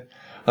ette.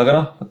 Aga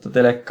vaata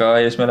teleka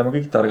ees me oleme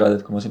kõik targad,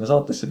 et kui ma sinna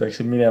saatesse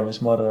peaksin minema,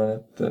 siis ma arvan,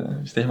 et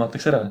vist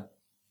ehmataks ära.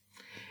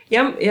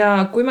 Ja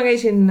kui ma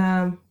käisin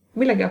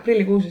millegi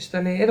aprillikuus vist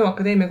oli Edu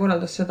Akadeemia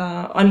korraldas seda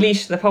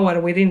Unleash the Power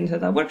Within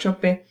seda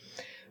workshopi,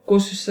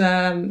 kus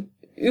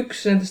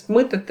üks nendest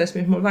mõtetest,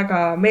 mis mul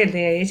väga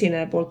meeldi jäi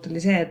esineja poolt, oli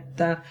see,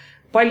 et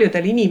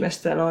paljudel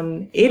inimestel on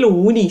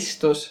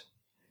eluunistus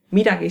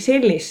midagi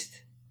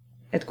sellist,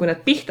 et kui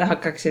nad pihta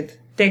hakkaksid,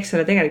 teeks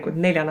selle tegelikult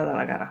 4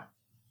 nädalaga ära.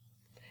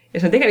 Ja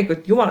see on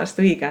tegelikult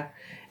jumalast õige,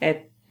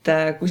 et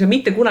kui sa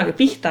mitte kunagi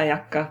pihta ei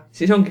hakka,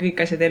 siis ongi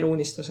kõik asjad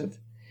eluunistused.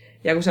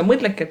 Ja kui sa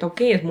mõtledki, et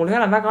okei, et mul ei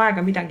ole väga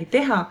aega midagi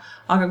teha,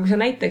 aga kui sa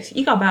näiteks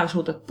iga päev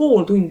suudad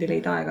pool tundi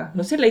leida aega,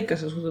 selle ikka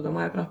sa suudad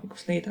oma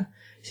ajagraafikust leida,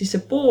 siis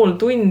see pool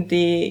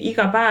tundi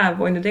iga päev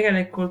on ju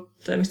tegelikult,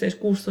 mis täis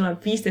 6 tuleb,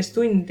 15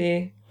 tundi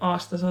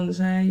aastas on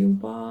see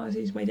juba,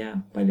 siis ma ei tea,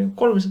 palju,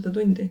 300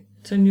 tundi.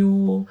 See on ju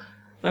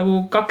nagu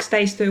 2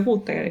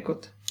 täistöökuud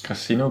tegelikult.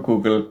 Kas sinu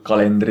Google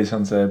kalendris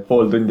on see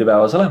pool tundi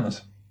päevas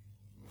olemas?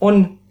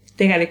 On.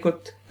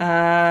 Tegelikult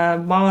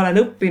ma olen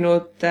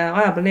õppinud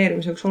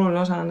ajaplaneerimise üks oluline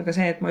osa on ka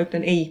see, et ma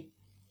ütlen ei.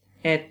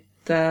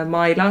 Et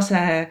ma ei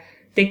lase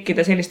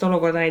tekkida sellist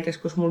olukorda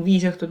näiteks, kus mul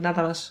 5 õhtut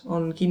nädalas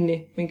on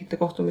kinni mingite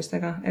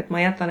kohtumistega, et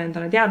ma jätan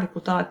endale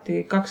teadlikult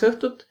alati 2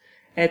 õhtut,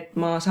 et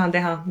ma saan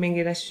teha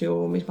mingeid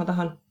asju, mis ma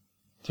tahan.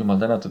 Jumal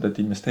tänatud, et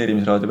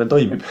investeerimisraadio veel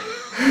toimib.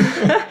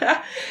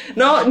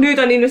 No nüüd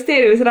on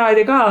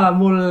investeerimisraadio ka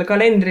mul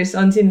kalendris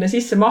on sinna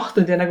sisse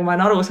mahtud ja nagu ma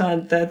olen aru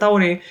saanud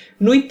Tauri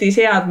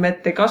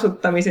nutiseadmete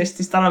kasutamisest,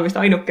 siis tal on vist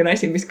ainukene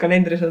asi, mis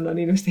kalendris on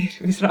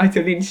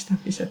investeerimisraadio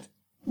lindistamised.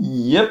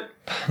 Jep,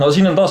 no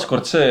siin on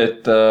taaskord see,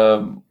 et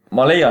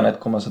ma leian, et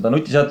kui ma seda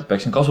nutiseadmet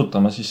peaksin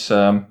kasutama, siis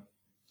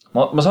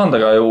ma saan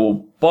taga ju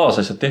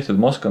baasasjad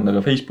tehtud, ma oskan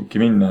taga Facebooki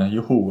minna,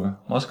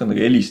 ma oskan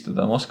taga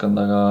helistada, ma oskan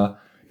taga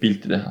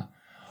pilti teha.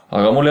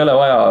 Aga mul ei ole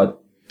vaja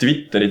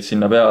Twitterit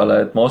sinna peale,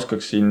 et ma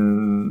oskaksin,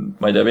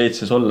 ma ei tea,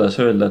 WC-s olles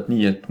öelda, et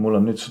nii, et mul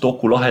on nüüd see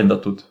doku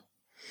lahendatud.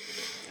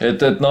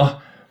 Et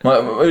ma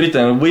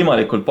üritan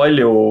võimalikult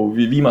palju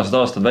viimased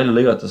aastad välja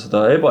lõigata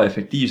seda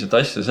ebaefektiivset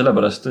asja,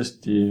 sellepärast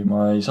tõesti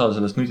ma ei saa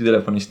sellest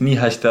nutitelefonist nii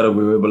hästi aru,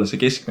 kui võib-olla see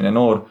keskmine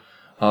noor.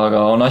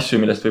 Aga on asju,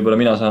 millest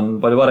võib-olla mina saan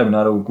palju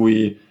paremini aru,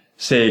 kui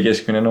see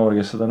keskmine noor,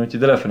 kes seda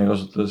nutitelefoni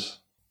kasutas.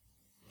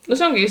 No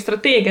see ongi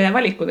strateegia ja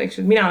valikud, eks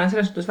ju. Mina olen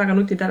selles suhtes väga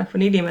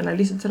nutitelefoni inimene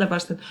lihtsalt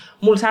sellepärast, et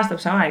mul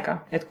säästab see aega,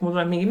 et kui mul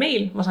tuleb mingi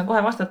meil, ma saan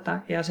kohe vastata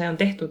ja see on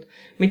tehtud.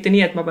 Mitte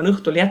nii, et ma pean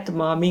õhtul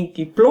jätma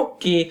mingi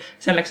ploki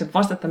selleks, et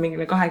vastata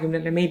mingile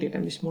 20 meilile,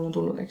 mis mul on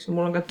tulnud, eks ju.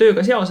 Mul on ka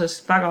tööga seoses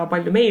väga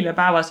palju meile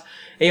päevas.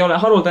 Ei ole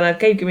haruldane,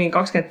 et käibki mingi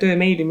 20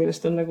 töömeili,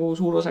 millest on nagu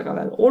suur osa ka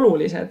veel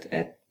olulised,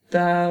 et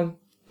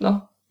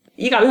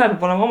iga ühe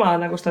peab olema oma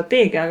nagu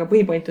strateegia, aga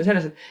põhipoint on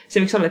selles, et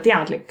see võiks olla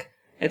teadlik.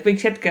 Et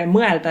võiks hetke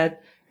mõelda,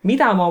 et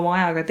mida ma oma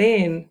ajaga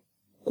teen,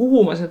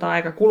 kuhu ma seda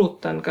aega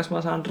kulutan, kas ma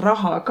saan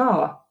raha ka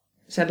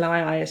selle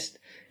aja eest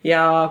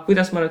ja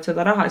kuidas ma nüüd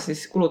seda raha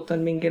siis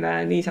kulutan mingile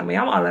niisama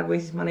jamale või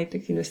siis ma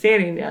näiteks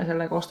investeerin ja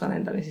sellega ostan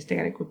endale siis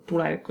tegelikult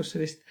tulevikus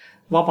sellist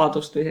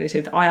vabadust või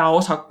selliseid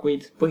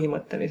ajaosakuid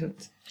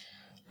põhimõtteliselt.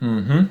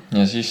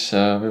 Ja siis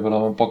võib-olla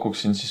ma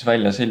pakuksin siis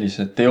välja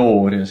sellise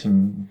teooria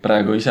siin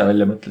praegu ise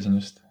välja mõtlesin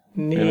just.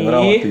 Nii.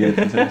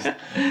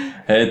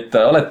 Et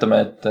oletame,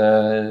 et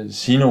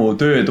sinu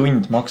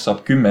töötund maksab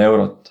 10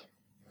 eurot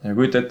ja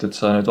kujuta ette, et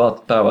sa nüüd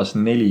vaatad päevas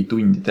 4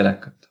 tundi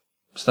telekat.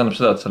 See tähendab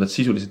seda, et sa oled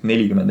sisuliselt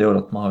 40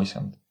 eurot maha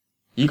visanud.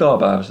 Iga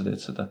päev sa teed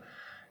seda.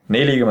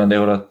 40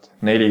 eurot,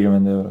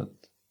 40 eurot.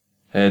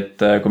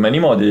 Et kui me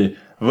niimoodi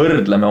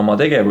võrdleme oma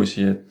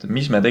tegevusi, et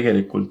mis me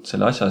tegelikult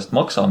selle asja eest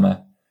maksame,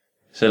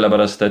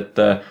 sellepärast,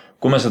 et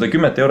kui me seda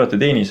 10 eurot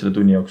ei teeni selle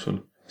tunni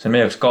jooksul, see on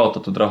meie jaoks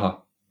kaotatud raha.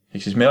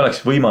 Ehk siis me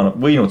oleks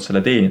võinud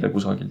selle teenida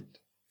kusagilt.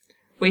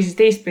 Või siis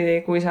teistpidi,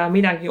 kui sa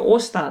midagi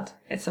ostad,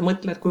 et sa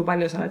mõtled, kui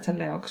palju sa oled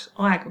selle jaoks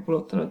aega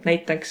kulutanud.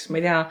 Näiteks,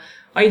 ma ei tea,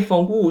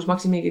 iPhone 6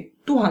 maksis mingi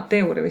 1000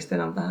 euri vist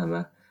enam-vähem.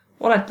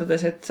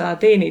 Oletades, et sa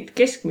teenid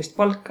keskmist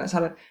palka,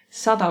 sa oled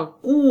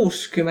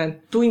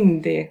 160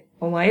 tundi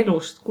oma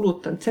elust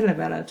kulutanud selle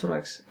peale, et sul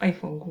oleks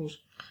iPhone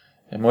 6.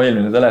 Ja mu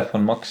eelmine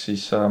telefon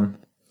maksis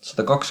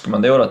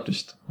 120 eurot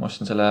vist. Ma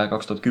ostsin selle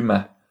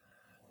 2010.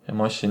 Ja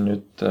ma ostsin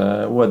nüüd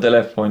uue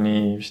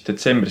telefoni vist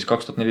detsembris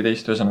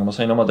 2014, ühesõnaga ma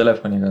sain oma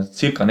telefoniga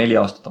circa 4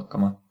 aastat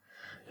hakkama.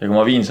 Ja kui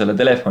ma viin selle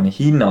telefoni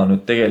hinna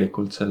nüüd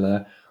tegelikult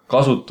selle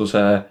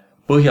kasutuse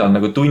põhjal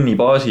nagu tunni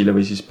baasile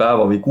või siis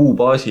päeva või kuu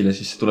baasile,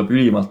 siis see tuleb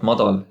ülimalt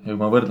madal. Ja kui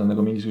ma võrdlen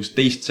nagu mingisugust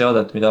teist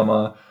seadet, mida ma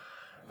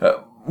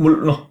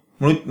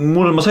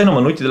sain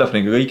oma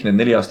nutitelefoniga kõik need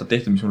 4 aastat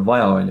tehtud, mis mul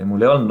vaja oli.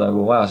 Mul ei olnud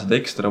nagu vaja seda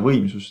ekstra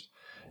võimsust.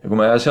 ja kui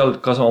me seal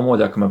ka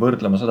samamoodi hakkame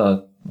võrdlema seda,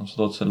 et sa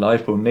tood selle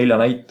iPhone 4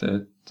 näite,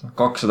 et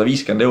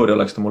 250 €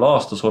 oleks ta mul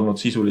aastas olnud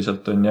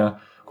sisuliselt on ja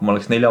kui ma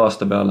oleks 4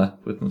 aasta peale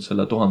võtnud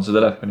selle 1000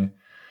 telefoni.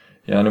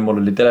 Ja nüüd mul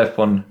oli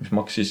telefon, mis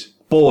maksis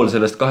pool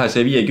sellest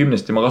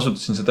 250 ja ma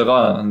kasutasin seda ka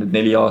nüüd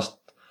 4 aastat.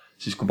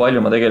 Siis kui palju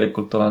ma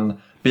tegelikult olen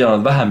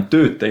pidanud vähem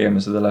tööd tegema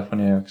see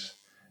telefoni jaoks.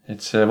 Et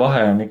see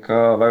vahe on ikka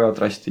väga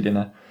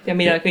drastiline. Ja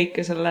mida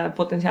kõike selle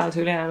potentsiaalse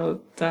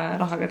ülejäänud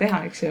rahaga teha,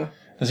 eks ju?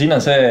 No siin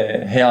on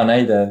see hea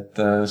näide, et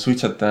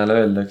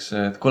suitsetajale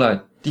öeldakse, et kuule,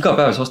 et iga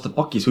päev sa ostad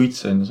paki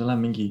suitse, see läheb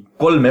mingi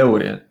 3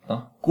 €,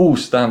 et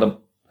kuus tähendab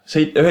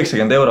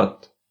 90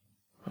 €.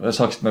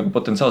 Saaksid nagu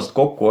potentsiaalselt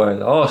kokku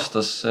hoida.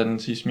 Aastas on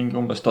siis mingi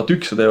umbes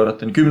 1100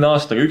 €, 10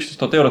 aastaga 11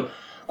 000 €.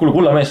 Kuule,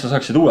 kullamees, sa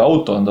saaksid uue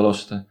auto endale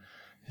osta.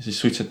 Ja siis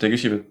suitsetaja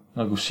küsib,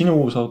 et kus sinu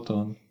uus auto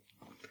on?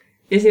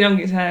 Ja siin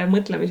ongi see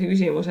mõtlemise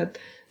küsimus, et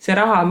see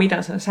raha,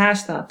 mida sa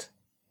säästad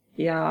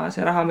ja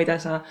see raha, mida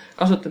sa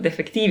kasutad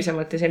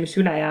efektiivsemalt ja see, mis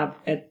üle jääb,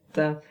 et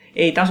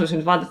ei tasu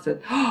siin vaadata,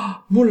 et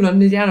mul on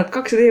nüüd jäänud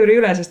 200 €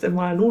 üle, sest et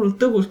ma olen hullult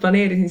tõhus,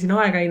 planeerisin siin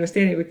aega,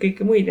 investeeringuid,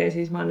 kõike muid ja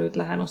siis ma nüüd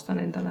lähen ostan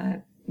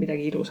endale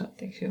midagi ilusat,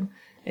 eks ju.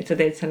 Et sa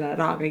teed selle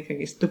rahaga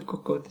ikkagi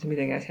lõppkokkuvõttes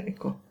midagi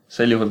asjalikku.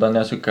 Sel juhul ta on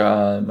jah süke,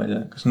 ma ei tea,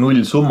 kas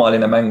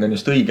nullsummaline mäng on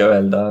just õige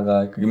öelda, aga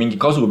ikkagi mingi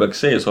kasu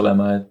peaks sees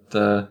olema, et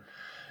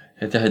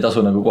jah, ei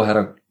tasu nagu kohe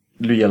ära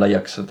lüüa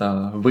laiaks seda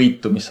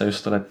võitu, mis sa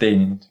just oled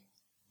teeninud.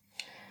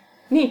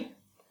 Nii,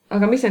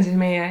 aga mis on siis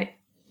meie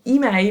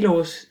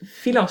imeilus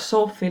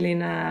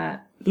filosoofiline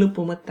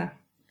lõpumõte?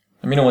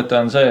 Minu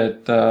mõte on see,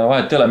 et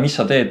vahet ei ole, mis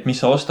sa teed,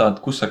 mis sa ostad,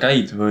 kus sa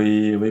käid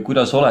või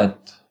kuidas oled.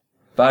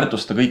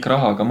 Väärtusta kõik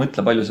rahaga,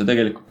 mõtle, palju see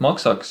tegelikult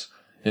maksaks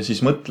ja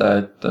siis mõtle,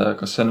 et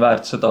kas see on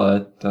väärt seda,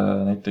 et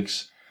näiteks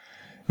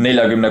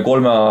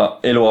 43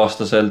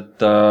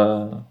 eluaastaselt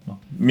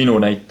minu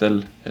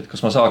näitel, et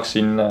kas ma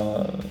saaksin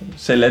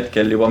sel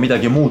hetkel juba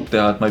midagi muud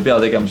teha, et ma ei pea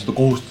tegema seda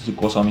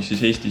kohustuslikku osa, mis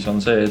siis Eestis on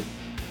see,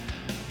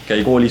 et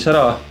käi koolis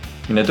ära,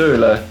 mine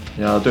tööle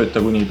ja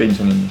tööta kuni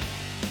pensionini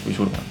või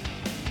surmani.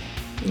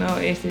 No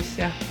Eestis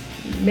jah,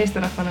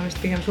 meesterahvana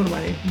vist pigem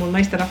surmani, mul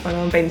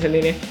naisterahvana on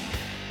pensionini.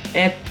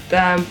 Et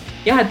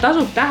jah, et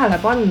tasub tähele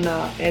panna,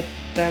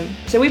 et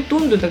see võib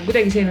tunduda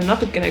kuidagi selline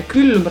natukene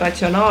külm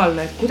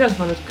ratsionaalne, et kuidas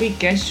ma nüüd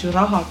kõiki asju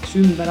rahaks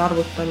ümber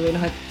arvutan või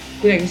et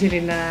kuidagi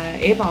selline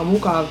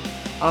ebamugav,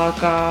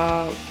 aga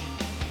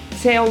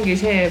see ongi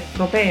see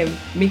probleem,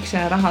 miks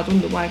see raha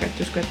tundub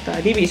aeg-ajalt justkui, et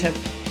ta libiseb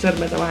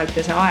sõrmede vahelt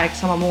ja see aeg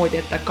samamoodi,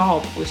 et ta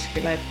kaob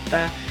kuskile, et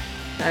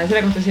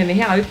selle kohta selline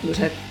hea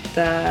ütlus,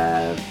 et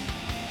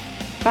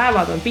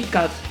päevad on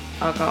pikad,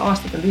 aga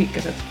aastad on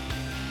lühikesed.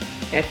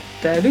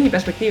 Et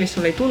lühiperspektiivis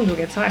sul ei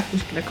tundugi, et see aeg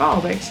kuskile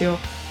kaob, eks ju,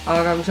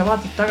 aga kui sa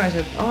vaatad tagasi,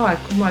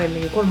 et kui ma olin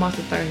mingi 3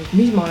 aastat tagasi, et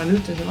mis ma olen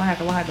üldse selle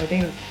ajaga vahepeal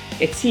teinud,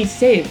 et siis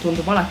see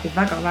tundub alati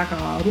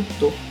väga-väga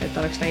ruttu, et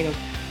oleks läinud.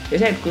 Ja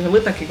see, et kui sa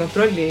võtadki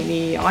kontrolli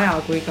nii aja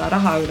kui ka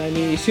raha üle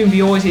nii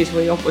sümbioosis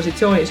või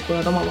opositsioonis, kui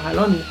nad oma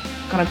vahel on,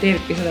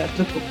 garanteeribki seda,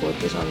 et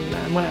lõppkokkuvõttes on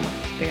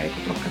mõlemad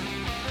tegelikult rohkem.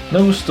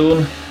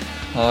 Nõustun,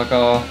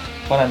 aga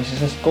paneme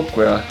siis ennast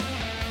kokku ja...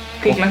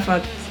 Kõik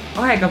lähevad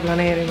aega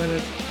planeerima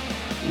nüüd.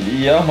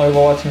 Jah, ma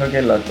juba vaatasin ka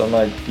kella, et on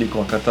aeg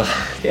liikuma hakata.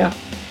 Jah.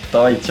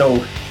 Davai,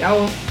 tšau!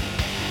 Tšau!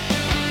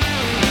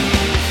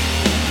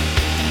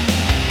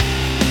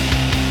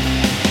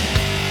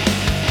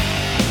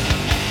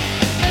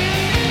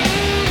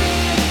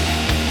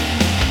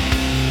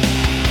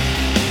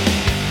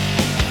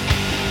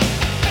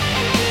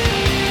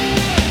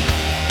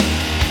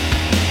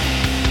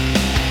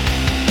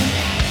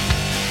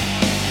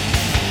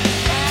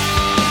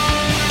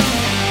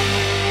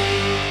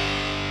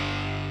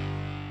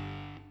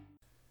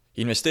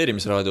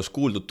 Investeerimisraadios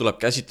kuuldud tuleb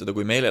käsitleda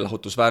kui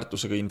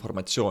meelelahutusväärtusega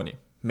informatsiooni.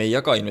 Me ei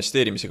jaga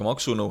investeerimisega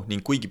maksunõu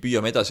ning kuigi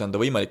püüame edasi anda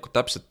võimalikult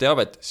täpset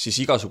teavet, siis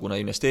igasugune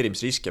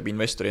investeerimisrisk jääb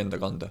investori enda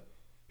kanda.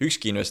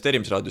 Ükski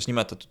investeerimisraadios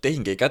nimetatud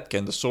tehing ei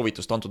kätke endast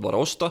soovitust antud vara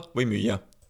osta või müüa.